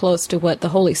anywhere close to what the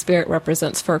Holy Spirit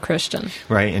represents for a Christian.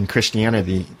 Right. In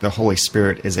Christianity, the Holy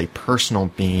Spirit is a personal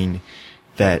being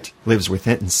that lives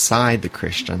within inside the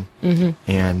Christian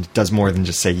and does more than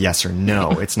just say yes or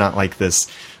no. It's not like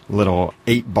this little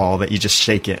 8-ball that you just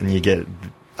shake it and you get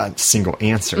a single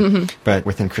answer. But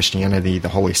within Christianity, the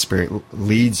Holy Spirit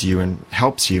leads you and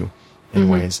helps you in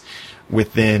ways.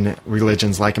 Within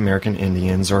religions like American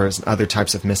Indians or other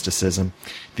types of mysticism,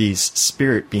 these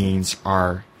spirit beings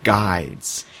are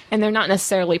guides. And they're not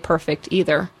necessarily perfect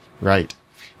either. Right.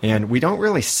 And we don't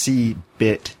really see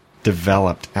BIT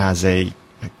developed as a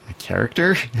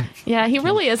character. Yeah, he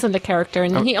really isn't a character,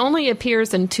 and he only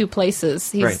appears in 2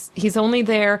 places. He's only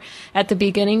there at the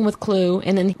beginning with Clue,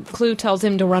 and then Clue tells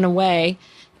him to run away,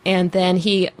 and then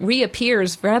he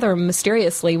reappears rather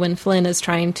mysteriously when Flynn is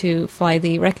trying to fly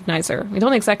the recognizer. We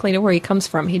don't exactly know where he comes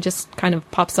from. He just kind of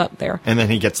pops up there. And then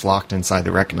he gets locked inside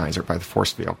the recognizer by the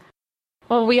force field.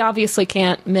 Well, we obviously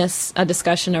can't miss a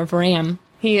discussion of Ram.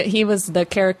 He was the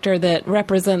character that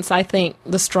represents, I think,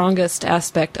 the strongest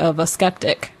aspect of a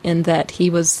skeptic, in that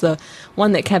he was the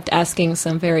one that kept asking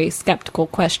some very skeptical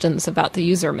questions about the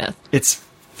user myth. It's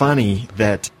funny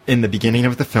that in the beginning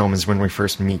of the film is when we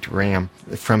first meet Ram.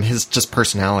 From his just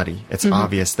personality, it's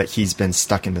obvious that he's been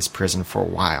stuck in this prison for a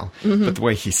while. But the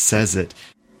way he says it...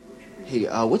 Hey,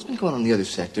 what's been going on in the other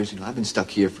sectors? I've been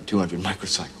stuck here for 200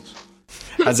 microcycles.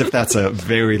 As if that's a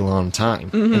very long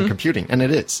time in computing. And it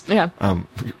is. Yeah.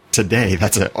 Today,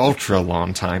 that's an ultra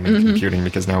long time in computing,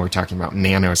 because now we're talking about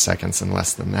nanoseconds and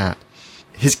less than that.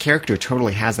 His character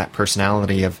totally has that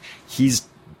personality of he's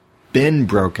been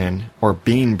broken or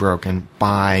being broken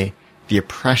by the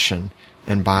oppression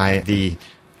and by the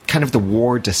kind of the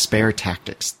war despair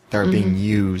tactics that are being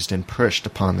used and pushed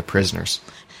upon the prisoners.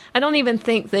 I don't even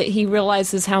think that he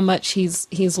realizes how much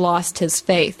he's lost his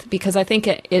faith, because I think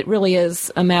it really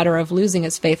is a matter of losing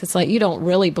his faith. It's like, you don't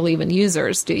really believe in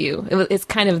users, do you? It's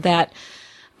kind of that,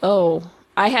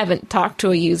 I haven't talked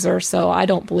to a user, so I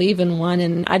don't believe in one,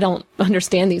 and I don't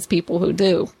understand these people who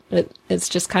do. It's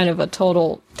just kind of a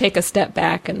total take a step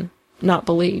back and not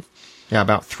believe. Yeah,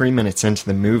 about 3 minutes into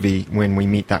the movie, when we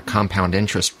meet that compound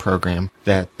interest program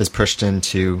that is pushed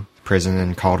into prison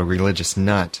and called a religious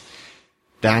nut,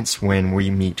 that's when we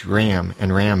meet Ram,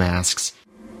 and Ram asks,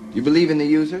 You believe in the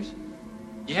users?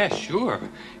 Yeah, sure.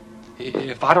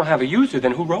 If I don't have a user,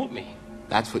 then who wrote me?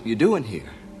 That's what you're doing here.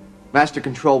 Master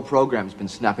Control Program's been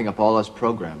snapping up all us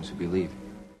programs who believe.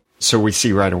 So we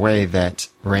see right away that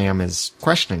Ram is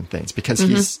questioning things,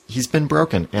 because he's been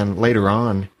broken. And later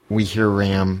on, we hear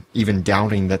Ram even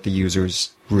doubting that the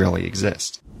users really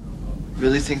exist.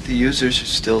 Really think the users are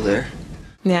still there?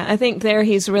 Yeah, I think there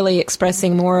he's really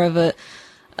expressing more of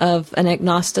an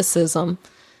agnosticism,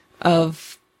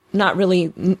 of not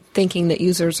really thinking that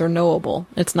users are knowable.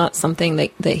 It's not something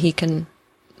that he can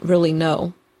really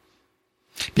know.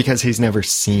 Because he's never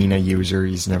seen a user,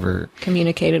 he's never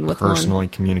communicated with personally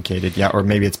communicated. Yeah, or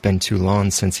maybe it's been too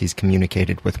long since he's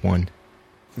communicated with one.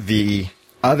 The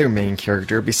other main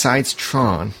character, besides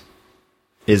Tron,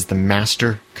 is the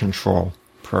Master Control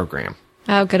Program.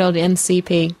 Oh, good old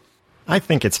MCP. I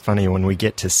think it's funny when we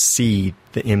get to see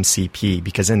the MCP,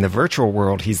 because in the virtual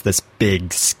world, he's this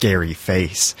big, scary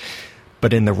face.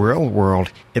 But in the real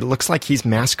world, it looks like he's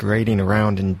masquerading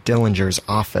around in Dillinger's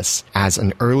office as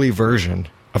an early version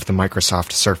of the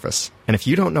Microsoft Surface. And if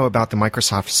you don't know about the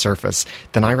Microsoft Surface,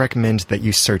 then I recommend that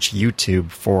you search YouTube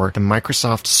for the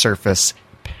Microsoft Surface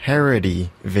parody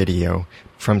video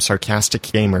from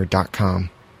sarcasticgamer.com.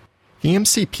 The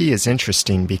MCP is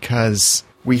interesting because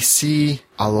we see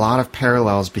a lot of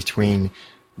parallels between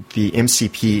the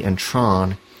MCP and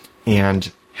Tron,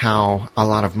 and how a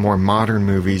lot of more modern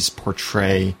movies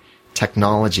portray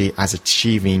technology as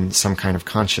achieving some kind of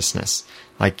consciousness.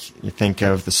 Like, you think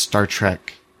of the Star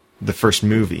Trek, the first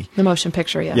movie. The motion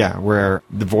picture, yeah. Yeah, where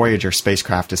the Voyager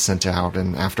spacecraft is sent out,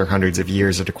 and after hundreds of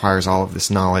years it acquires all of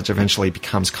this knowledge, eventually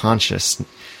becomes conscious,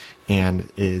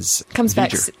 and is...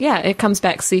 It comes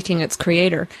back seeking its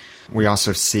creator. We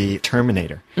also see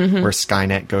Terminator, where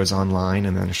Skynet goes online,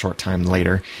 and then a short time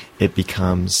later it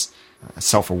becomes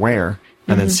self-aware,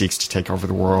 and then seeks to take over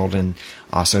the world, and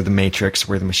also The Matrix,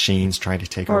 where the machines try to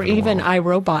take over the world. Or even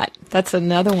iRobot. That's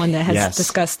another one that has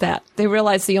discussed that. They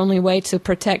realized the only way to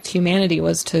protect humanity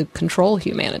was to control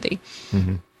humanity.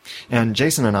 Mm-hmm. And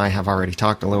Jason and I have already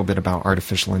talked a little bit about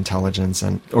artificial intelligence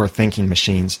or thinking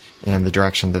machines and the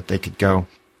direction that they could go.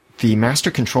 The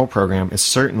Master Control Program is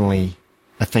certainly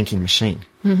a thinking machine.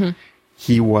 Mm-hmm.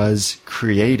 He was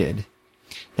created,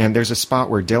 and there's a spot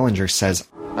where Dillinger says,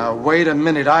 "Now wait a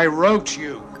minute, I wrote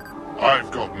you." I've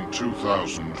gotten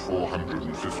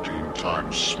 2,415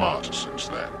 times smarter since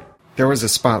then. There was a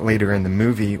spot later in the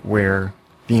movie where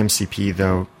the MCP,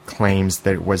 though, claims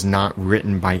that it was not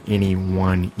written by any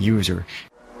one user.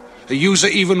 The user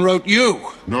even wrote you.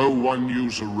 No one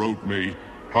user wrote me.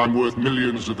 I'm worth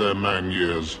millions of their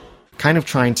man-years. Kind of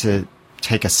trying to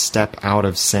take a step out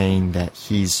of saying that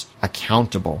he's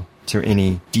accountable to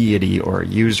any deity or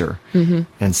user,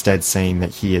 instead saying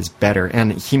that he is better.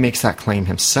 And he makes that claim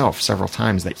himself several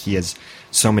times, that he is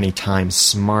so many times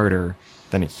smarter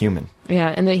than a human.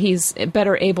 Yeah, and that he's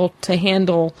better able to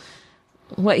handle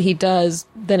what he does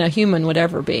than a human would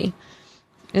ever be.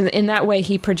 In that way,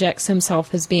 he projects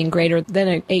himself as being greater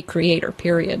than a creator,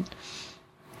 period.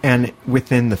 And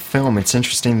within the film, it's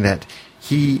interesting that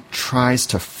he tries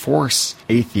to force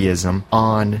atheism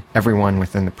on everyone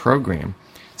within the program,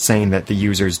 saying that the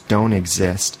users don't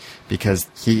exist, because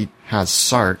he has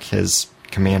Sark, his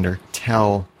commander,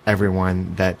 tell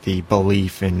everyone that the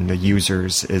belief in the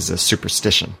users is a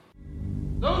superstition.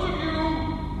 Those of you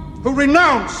who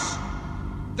renounce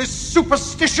this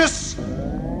superstitious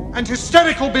and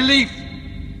hysterical belief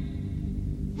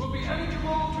will be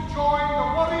eligible to join the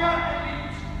warrior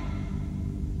elite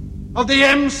of the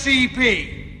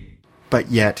MCP. But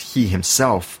yet he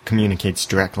himself communicates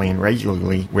directly and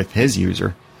regularly with his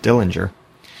user, Dillinger.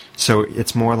 So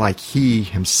it's more like he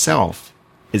himself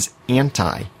is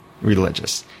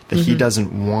anti-religious, that he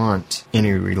doesn't want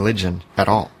any religion at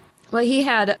all. Well, he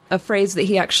had a phrase that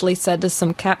he actually said to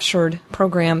some captured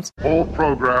programs. All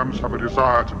programs have a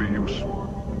desire to be useful.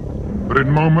 But in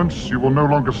moments, you will no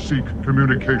longer seek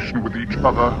communication with each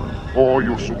other or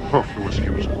your superfluous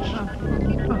users.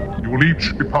 You will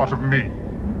each be part of me,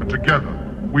 and together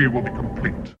we will be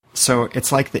complete. So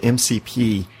it's like the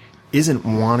MCP isn't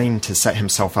wanting to set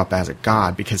himself up as a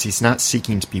god, because he's not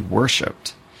seeking to be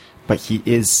worshipped, but he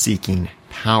is seeking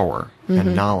power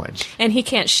and knowledge. And he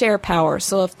can't share power,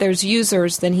 so if there's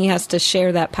users, then he has to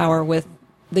share that power with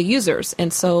the users.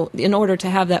 And so in order to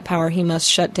have that power, he must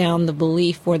shut down the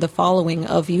belief or the following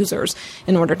of users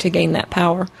in order to gain that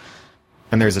power.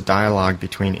 And there's a dialogue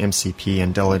between MCP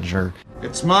and Dillinger.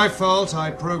 It's my fault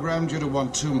I programmed you to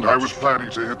want too much. I was planning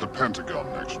to hit the Pentagon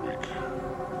next week.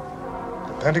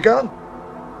 The Pentagon?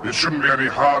 It shouldn't be any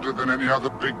harder than any other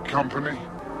big company.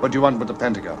 What do you want with the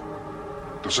Pentagon?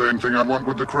 The same thing I want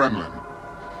with the Kremlin.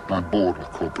 I'm bored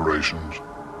with corporations.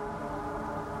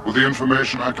 With the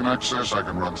information I can access, I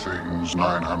can run things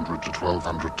 900 to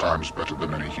 1,200 times better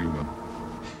than any human.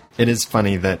 It is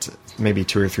funny that maybe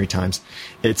 2 or 3 times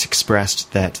it's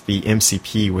expressed that the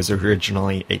MCP was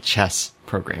originally a chess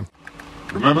program.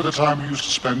 Remember the time we used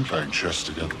to spend playing chess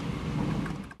together?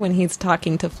 When he's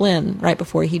talking to Flynn right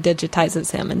before he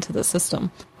digitizes him into the system.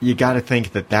 You got to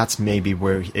think that that's maybe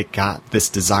where it got this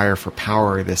desire for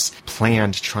power, this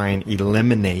plan to try and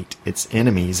eliminate its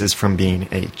enemies, is from being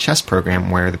a chess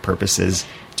program where the purpose is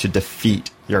to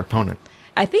defeat your opponent.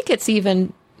 I think it's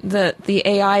even the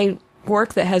AI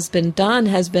work that has been done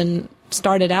has been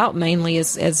started out mainly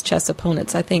as chess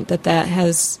opponents. I think that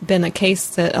has been a case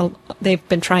that they've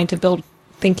been trying to build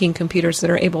thinking computers that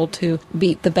are able to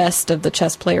beat the best of the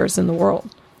chess players in the world.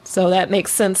 So that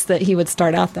makes sense that he would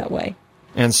start out that way.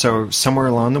 And so somewhere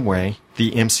along the way,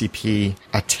 the MCP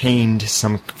attained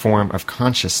some form of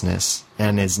consciousness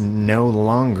and is no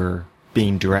longer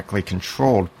being directly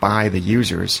controlled by the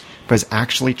users, but is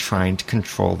actually trying to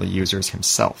control the users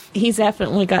himself. He's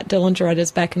definitely got Dillinger at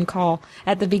his beck and call.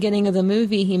 At the beginning of the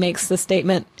movie, he makes the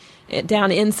statement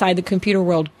down inside the computer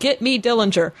world, "Get me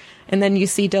Dillinger." And then you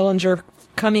see Dillinger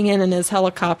coming in his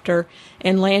helicopter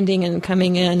and landing and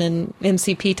coming in, and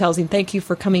MCP tells him, "Thank you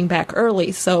for coming back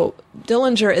early." So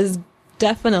Dillinger is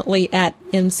definitely at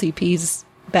MCP's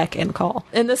beck and call.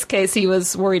 In this case, he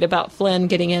was worried about Flynn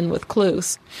getting in with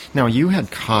clues. Now, you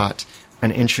had caught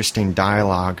an interesting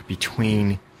dialogue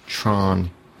between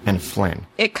Tron and Flynn.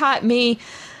 It caught me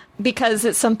because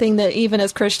it's something that even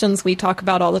as Christians we talk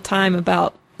about all the time,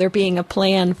 about there being a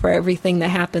plan for everything that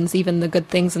happens, even the good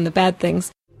things and the bad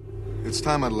things. It's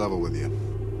time I level with you.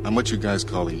 I'm what you guys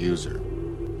call a user.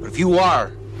 But if you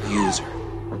are a user,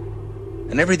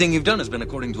 and everything you've done has been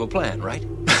according to a plan, right?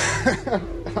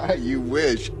 You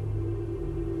wish.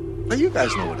 But you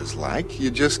guys know what it's like. You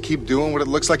just keep doing what it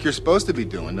looks like you're supposed to be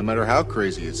doing, no matter how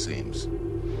crazy it seems.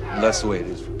 Well, that's the way it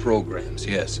is for programs,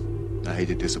 yes. I hate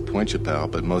to disappoint you, pal,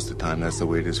 but most of the time that's the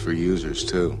way it is for users,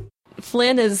 too.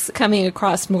 Flynn is coming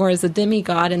across more as a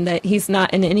demigod in that he's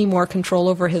not in any more control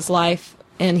over his life,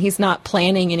 and he's not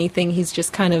planning anything. He's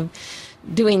just kind of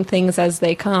doing things as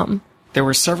they come. There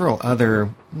were several other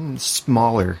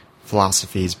smaller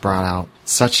philosophies brought out,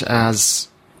 such as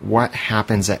what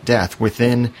happens at death.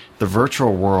 Within the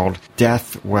virtual world,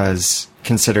 death was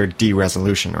considered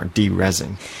de-resolution or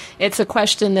de-resing. It's a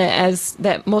question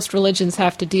that most religions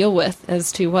have to deal with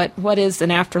as to what is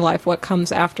an afterlife, what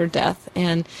comes after death.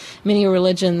 And many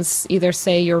religions either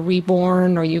say you're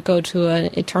reborn or you go to an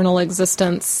eternal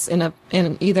existence in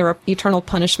either an eternal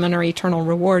punishment or eternal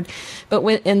reward. But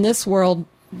in this world,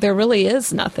 there really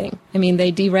is nothing. I mean, they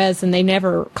de-res and they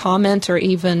never comment or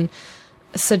even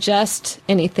suggest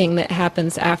anything that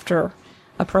happens after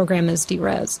a program is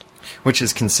de-resed. Which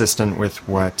is consistent with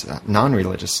what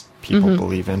non-religious people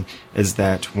believe in, is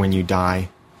that when you die,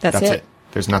 that's it.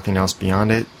 There's nothing else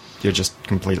beyond it. You're just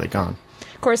completely gone.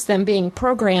 Of course, them being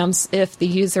programs, if the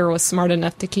user was smart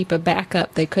enough to keep a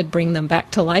backup, they could bring them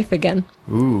back to life again.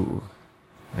 Ooh.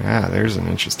 Yeah, there's an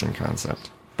interesting concept.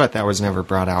 But that was never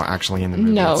brought out actually in the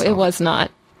movie No, itself. it was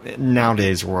not.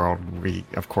 Nowadays world,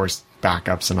 of course,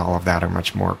 backups and all of that are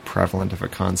much more prevalent of a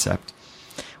concept.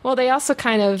 Well, they also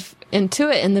kind of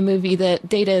intuit in the movie that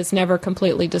data is never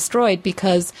completely destroyed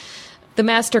because the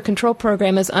master control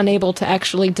program is unable to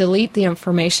actually delete the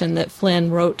information that Flynn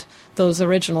wrote those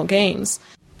original games.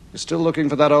 You're still looking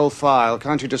for that old file.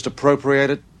 Can't you just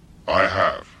appropriate it? I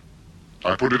have.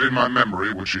 I put it in my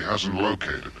memory, which he hasn't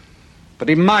located. But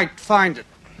he might find it.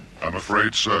 I'm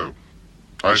afraid so.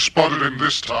 I spotted him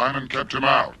this time and kept him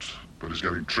out, but he's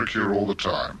getting trickier all the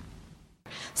time.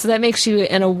 So that makes you,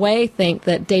 in a way, think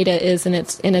that data is in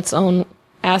its own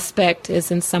aspect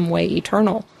is in some way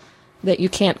eternal, that you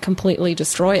can't completely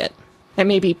destroy it. That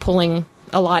may be pulling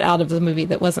a lot out of the movie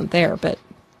that wasn't there, but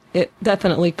it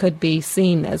definitely could be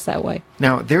seen as that way.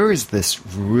 Now, there is this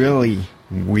really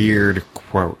weird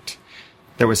quote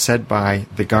that was said by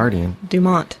the Guardian.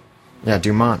 Dumont. Yeah,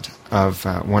 Dumont, of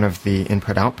one of the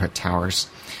input-output towers.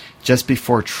 Just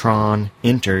before Tron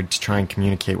entered to try and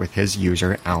communicate with his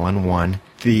user, Alan 1,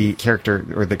 the character,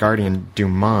 or the Guardian,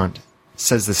 Dumont,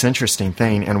 says this interesting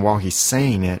thing, and while he's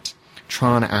saying it,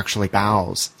 Tron actually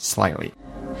bows slightly.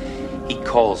 He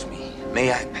calls me.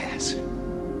 May I pass?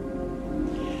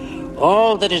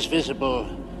 All that is visible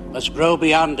must grow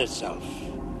beyond itself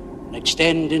and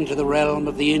extend into the realm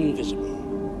of the invisible.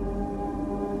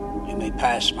 You may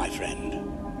pass, my friend.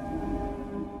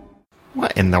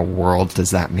 What in the world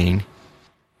does that mean?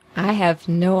 I have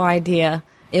no idea.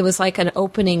 It was like an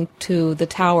opening to the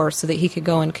tower so that he could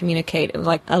go and communicate. It was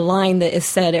like a line that is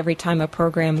said every time a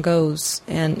program goes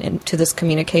and to this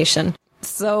communication.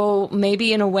 So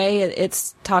maybe in a way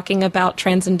it's talking about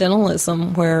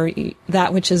transcendentalism, where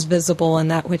that which is visible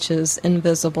and that which is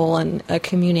invisible, and a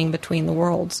communing between the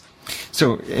worlds.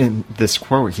 So in this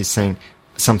quote, he's saying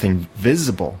something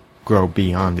visible grow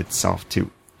beyond itself to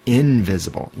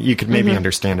invisible. You could maybe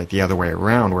understand it the other way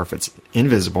around, where if it's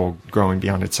invisible, growing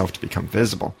beyond itself to become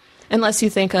visible. Unless you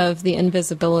think of the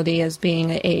invisibility as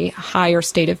being a higher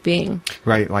state of being.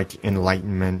 Right, like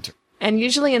enlightenment. And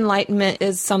usually enlightenment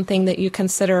is something that you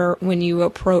consider when you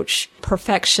approach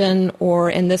perfection, or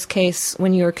in this case,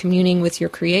 when you're communing with your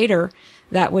creator,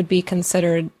 that would be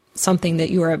considered something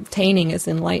that you are obtaining as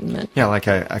enlightenment. Yeah, like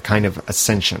a kind of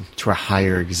ascension to a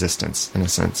higher existence, in a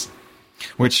sense.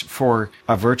 Which, for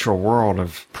a virtual world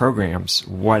of programs,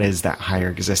 what is that higher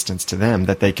existence to them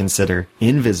that they consider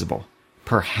invisible?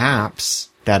 Perhaps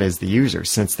that is the user,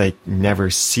 since they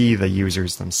never see the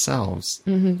users themselves.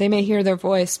 Mm-hmm. They may hear their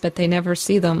voice, but they never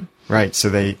see them. Right, so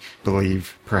they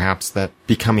believe perhaps that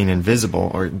becoming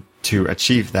invisible, or to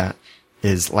achieve that,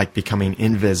 is like becoming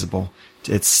invisible.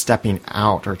 It's stepping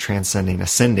out or transcending,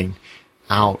 ascending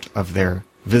out of their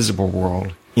visible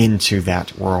world into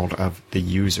that world of the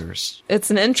users.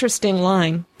 It's an interesting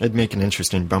line. It'd make an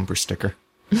interesting bumper sticker.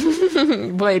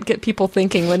 Boy, it'd get people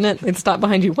thinking, wouldn't it? They'd stop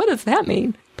behind you. What does that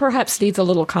mean? Perhaps needs a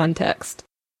little context.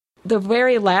 The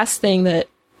very last thing that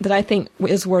I think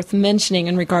is worth mentioning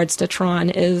in regards to Tron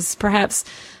is perhaps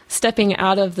stepping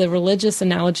out of the religious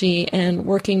analogy and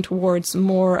working towards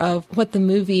more of what the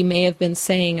movie may have been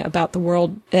saying about the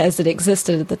world as it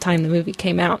existed at the time the movie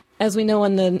came out. As we know,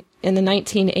 in the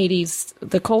 1980s,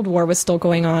 the Cold War was still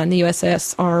going on. The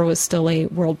USSR was still a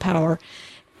world power.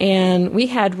 And we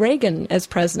had Reagan as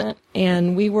president,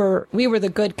 and we were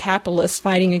the good capitalists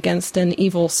fighting against an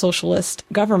evil socialist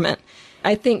government.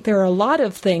 I think there are a lot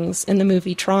of things in the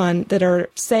movie Tron that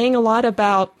are saying a lot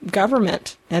about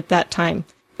government at that time.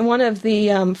 One of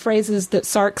the phrases that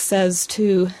Sark says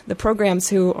to the programs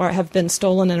who have been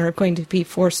stolen and are going to be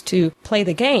forced to play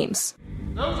the games.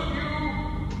 Those of you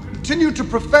who continue to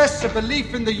profess a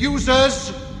belief in the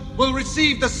users will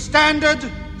receive the standard,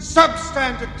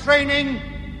 substandard training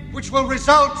which will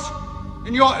result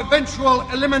in your eventual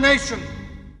elimination.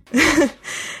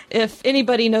 If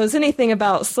anybody knows anything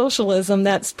about socialism,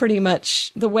 that's pretty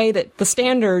much the way that the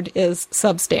standard is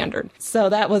substandard. So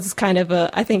that was kind of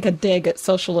I think a dig at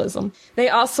socialism. They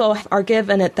also are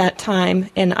given at that time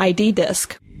an ID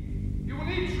disc. You will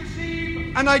each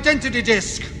receive an identity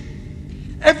disc.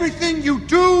 Everything you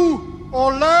do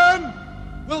or learn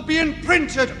will be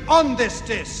imprinted on this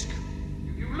disc.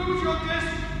 If you lose your disc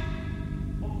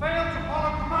or fail to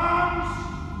follow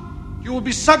commands, you will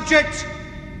be subject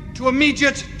to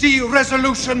immediate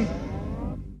de-resolution.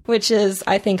 Which is,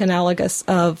 I think, analogous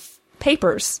of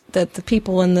papers that the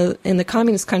people in the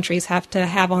communist countries have to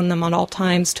have on them at all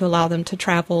times to allow them to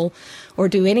travel or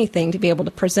do anything, to be able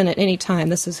to present at any time.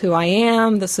 This is who I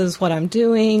am. This is what I'm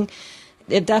doing.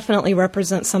 It definitely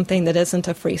represents something that isn't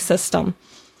a free system.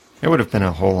 It would have been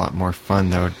a whole lot more fun,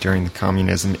 though, during the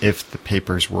communism if the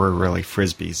papers were really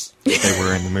Frisbees, like they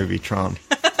were in the movie Tron.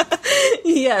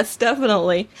 Yes,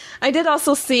 definitely. I did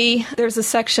also see there's a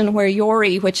section where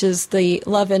Yori, which is the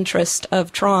love interest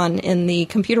of Tron in the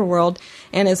computer world,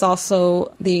 and is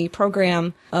also the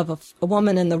program of a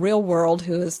woman in the real world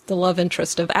who is the love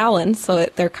interest of Alan, so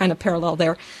they're kind of parallel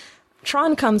there.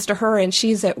 Tron comes to her and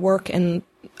she's at work in,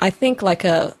 I think, like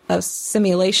a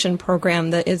simulation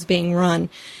program that is being run.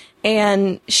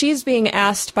 And she's being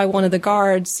asked by one of the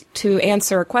guards to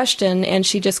answer a question, and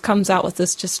she just comes out with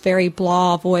this just very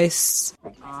blah voice.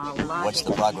 What's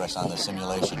the progress on the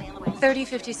simulation?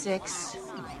 3056.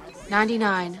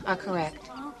 99 are correct.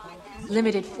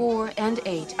 Limited 4 and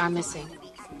 8 are missing.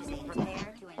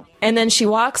 And then she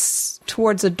walks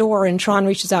towards a door, and Tron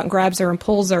reaches out and grabs her and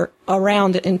pulls her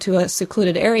around into a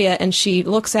secluded area, and she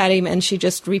looks at him and she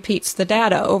just repeats the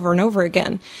data over and over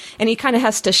again. And he kind of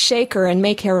has to shake her and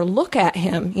make her look at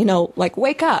him, like,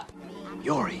 wake up.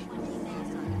 Yori.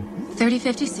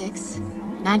 3056.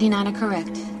 99 are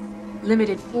correct.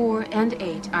 Limited 4 and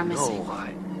 8 are missing.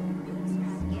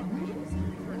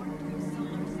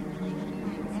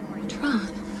 Tron.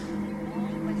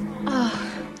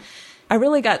 I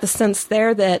really got the sense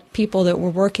there that people that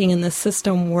were working in the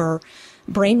system were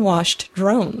brainwashed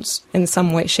drones in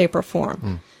some way, shape, or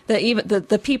form. That even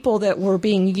the people that were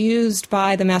being used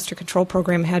by the Master Control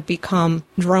Program had become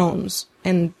drones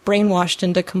and brainwashed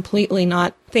into completely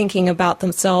not thinking about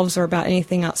themselves or about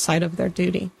anything outside of their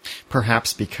duty.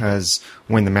 Perhaps because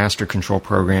when the Master Control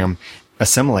Program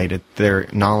assimilated their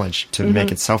knowledge to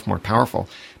make itself more powerful,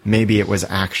 maybe it was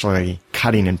actually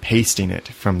cutting and pasting it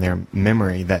from their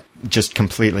memory, that just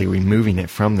completely removing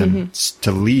it from them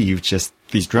to leave just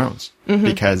these drones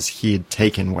because he had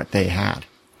taken what they had.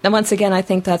 And once again, I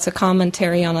think that's a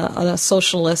commentary on a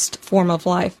socialist form of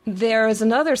life. There is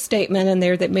another statement in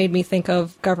there that made me think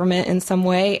of government in some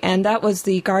way, and that was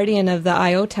the guardian of the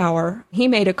I.O. Tower. He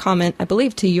made a comment, I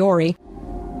believe, to Yori.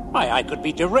 Why, I could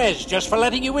be derezed just for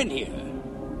letting you in here.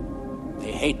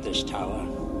 They hate this tower.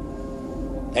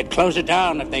 They'd close it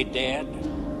down if they dared.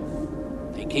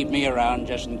 They keep me around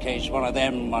just in case one of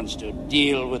them wants to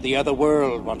deal with the other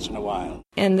world once in a while.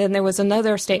 And then there was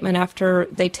another statement after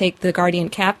they take the Guardian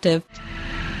captive.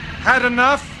 Had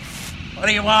enough? What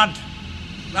do you want?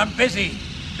 I'm busy.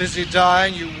 Busy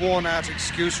dying, you worn-out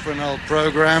excuse for an old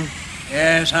program.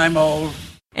 Yes, I'm old.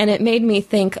 And it made me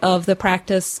think of the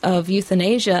practice of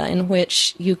euthanasia, in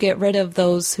which you get rid of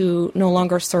those who no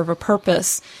longer serve a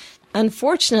purpose.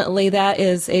 Unfortunately, that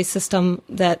is a system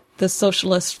that the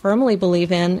socialists firmly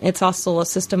believe in. It's also a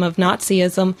system of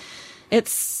Nazism.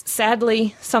 It's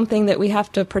sadly something that we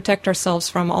have to protect ourselves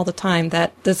from all the time,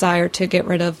 that desire to get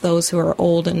rid of those who are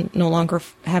old and no longer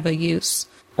have a use.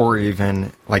 Or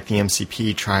even, like the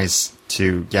MCP tries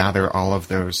to gather all of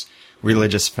those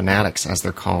religious fanatics, as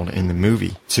they're called in the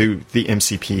movie, to the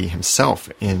MCP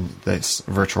himself in this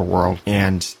virtual world,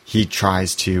 and he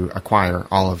tries to acquire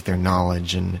all of their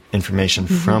knowledge and information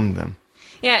from them.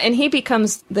 Yeah, and he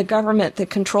becomes the government that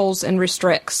controls and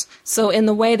restricts. So in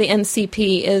the way, the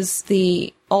MCP is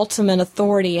the ultimate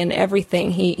authority in everything.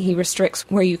 He restricts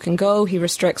where you can go. He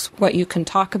restricts what you can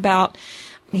talk about.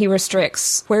 He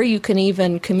restricts where you can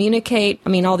even communicate. I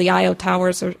mean, all the IO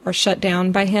towers are shut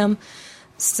down by him.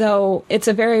 So it's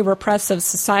a very repressive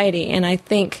society, and I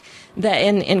think that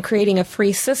in creating a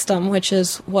free system, which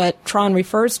is what Tron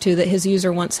refers to, that his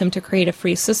user wants him to create a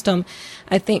free system,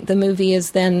 I think the movie is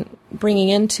then bringing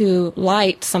into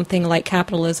light something like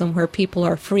capitalism, where people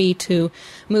are free to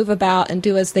move about and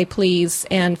do as they please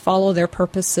and follow their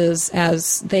purposes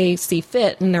as they see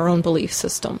fit in their own belief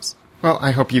systems. Well, I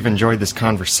hope you've enjoyed this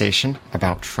conversation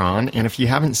about Tron, and if you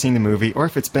haven't seen the movie, or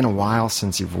if it's been a while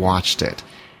since you've watched it,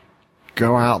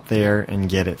 go out there and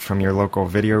get it from your local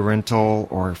video rental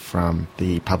or from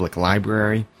the public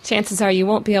library. Chances are you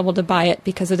won't be able to buy it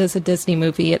because it is a Disney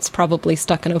movie. It's probably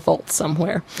stuck in a vault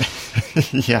somewhere.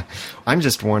 Yeah. I'm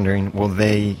just wondering, will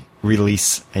they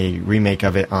release a remake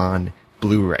of it on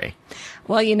Blu-ray?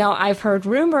 Well, you know, I've heard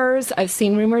rumors. I've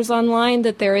seen rumors online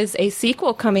that there is a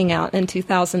sequel coming out in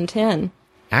 2010.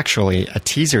 Actually, a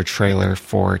teaser trailer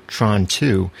for Tron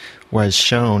 2 was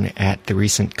shown at the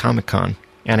recent Comic-Con,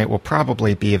 and it will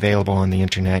probably be available on the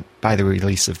internet by the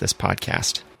release of this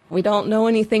podcast. We don't know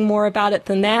anything more about it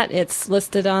than that. It's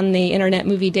listed on the Internet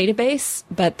Movie Database,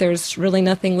 but there's really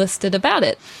nothing listed about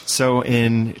it. So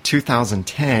in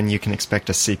 2010, you can expect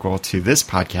a sequel to this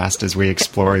podcast as we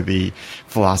explore the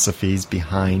philosophies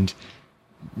behind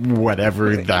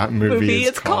whatever that movie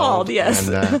is called. Yes.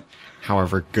 And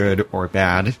however good or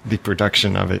bad the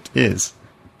production of it is.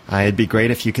 It'd be great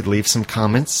if you could leave some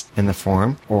comments in the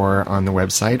forum or on the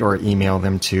website, or email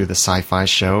them to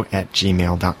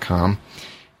thesci-fi-show@gmail.com.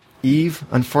 Eve,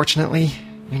 unfortunately,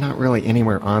 you're not really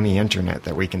anywhere on the internet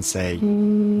that we can say,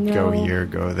 go here,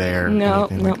 go there,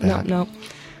 anything like that. No.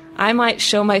 I might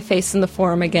show my face in the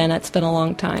forum again. It's been a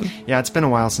long time. Yeah, it's been a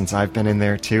while since I've been in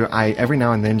there, too. I every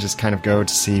now and then just kind of go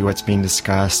to see what's being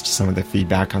discussed, some of the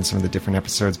feedback on some of the different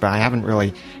episodes, but I haven't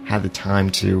really had the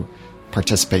time to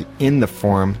participate in the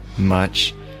forum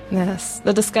much. Yes,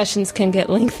 the discussions can get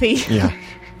lengthy. Yeah.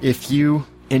 If you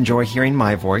enjoy hearing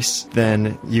my voice,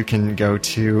 then you can go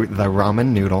to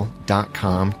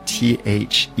theramennoodle.com,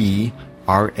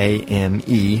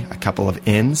 THERAME, a couple of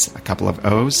N's, a couple of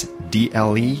O's,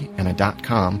 DLE, and a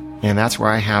 .com. And that's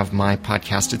where I have my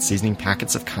podcasted seasoning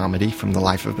packets of comedy from the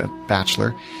life of a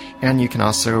bachelor. And you can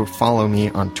also follow me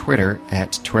on Twitter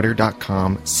at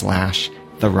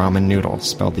twitter.com/theramennoodle,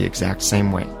 spelled the exact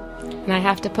same way. And I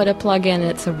have to put a plug in.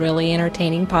 It's a really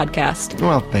entertaining podcast.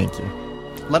 Well, thank you.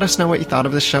 Let us know what you thought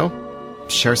of the show.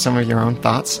 Share some of your own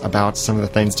thoughts about some of the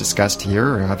things discussed here,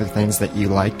 or other things that you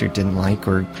liked or didn't like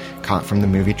or caught from the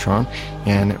movie Tron.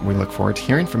 And we look forward to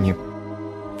hearing from you.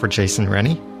 For Jason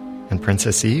Rennie and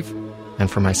Princess Eve, and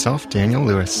for myself, Daniel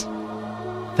Lewis,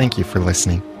 thank you for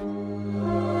listening.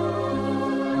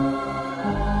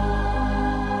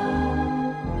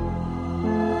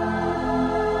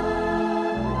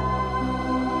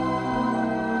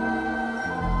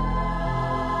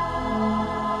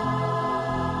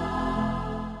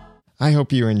 I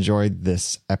hope you enjoyed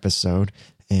this episode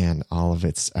and all of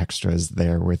its extras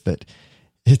there with it.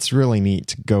 It's really neat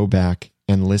to go back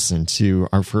and listen to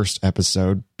our first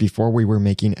episode before we were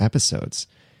making episodes,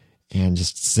 and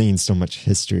just seeing so much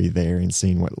history there and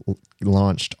seeing what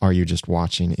launched Are You Just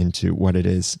Watching into what it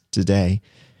is today.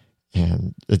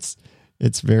 And it's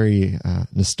very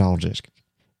nostalgic.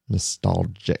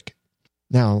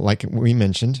 Now, like we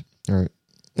mentioned, or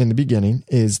in the beginning,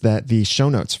 is that the show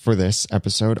notes for this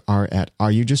episode are at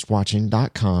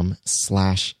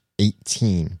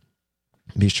areyoujustwatching.com/18.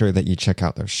 Be sure that you check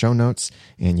out those show notes,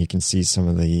 and you can see some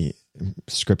of the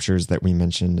scriptures that we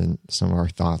mentioned and some of our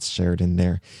thoughts shared in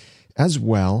there. As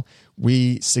well,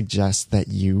 we suggest that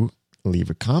you leave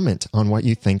a comment on what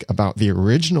you think about the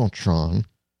original Tron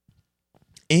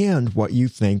and what you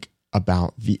think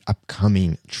about the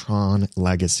upcoming Tron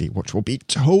Legacy, which will be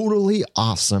totally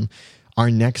awesome. Our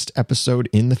next episode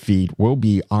in the feed will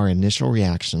be our initial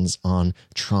reactions on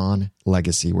Tron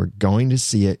Legacy. We're going to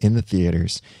see it in the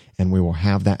theaters, and we will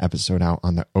have that episode out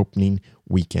on the opening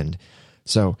weekend.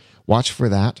 So watch for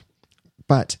that.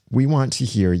 But we want to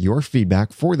hear your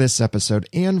feedback for this episode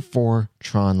and for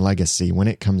Tron Legacy when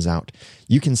it comes out.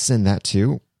 You can send that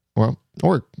to, well,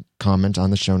 or comment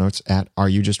on the show notes at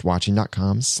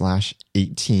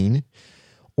areyoujustwatching.com/18,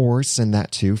 or send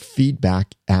that to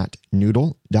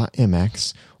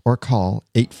feedback@noodle.mx, or call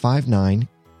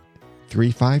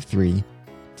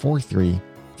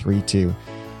 859-353-4332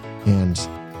 and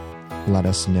let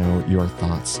us know your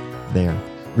thoughts there.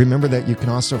 Remember that you can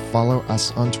also follow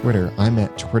us on Twitter. I'm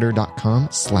at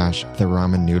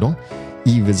twitter.com/theramennoodle.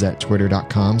 Eve is at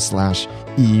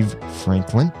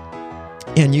twitter.com/EveFranklin.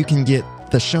 And you can get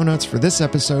the show notes for this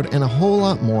episode and a whole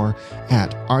lot more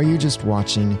at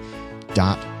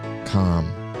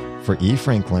areyoujustwatching.com. For Eve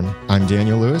Franklin, I'm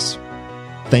Daniel Lewis.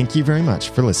 Thank you very much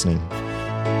for listening.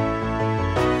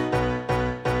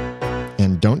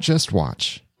 And don't just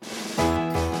watch.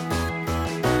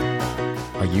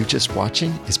 Are You Just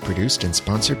Watching is produced and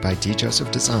sponsored by D. Joseph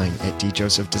Design at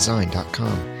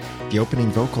djosephdesign.com. The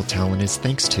opening vocal talent is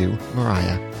thanks to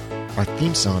Mariah. Our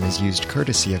theme song is used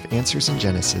courtesy of Answers in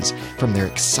Genesis from their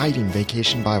exciting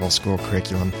Vacation Bible School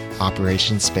curriculum,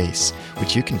 Operation Space,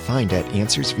 which you can find at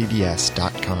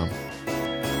answersvbs.com.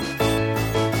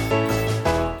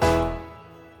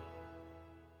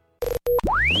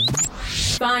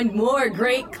 Find more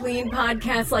great clean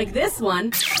podcasts like this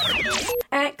one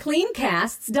at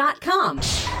cleancasts.com.